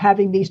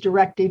having these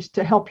directives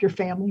to help your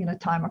family in a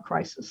time of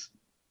crisis.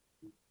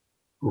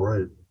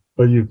 Great.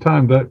 Well, you've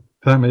timed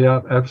me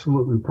out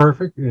absolutely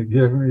perfect. It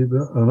gave me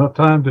enough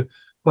time to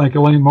thank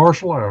Elaine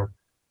Marshall, our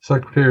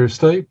Secretary of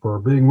State, for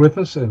being with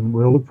us, and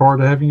we'll look forward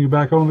to having you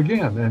back on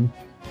again. And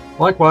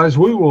likewise,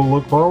 we will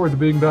look forward to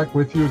being back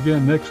with you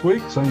again next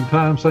week, same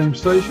time, same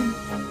station,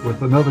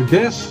 with another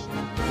guest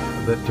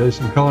that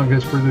Jason Kong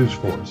has produced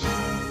for us.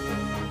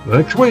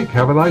 Next week,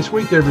 have a nice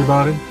week,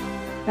 everybody.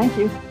 Thank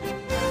you.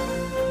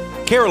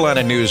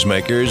 Carolina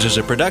Newsmakers is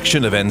a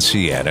production of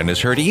NCN and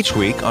is heard each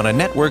week on a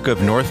network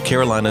of North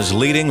Carolina's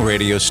leading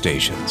radio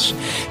stations.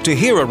 To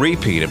hear a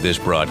repeat of this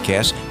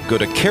broadcast, go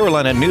to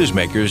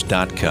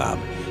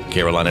carolinanewsmakers.com.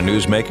 Carolina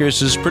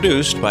Newsmakers is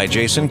produced by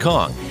Jason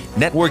Kong.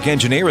 Network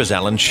engineer is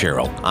Alan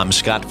Sherrill. I'm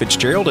Scott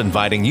Fitzgerald,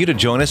 inviting you to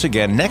join us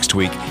again next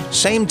week,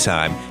 same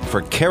time,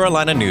 for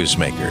Carolina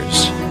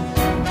Newsmakers.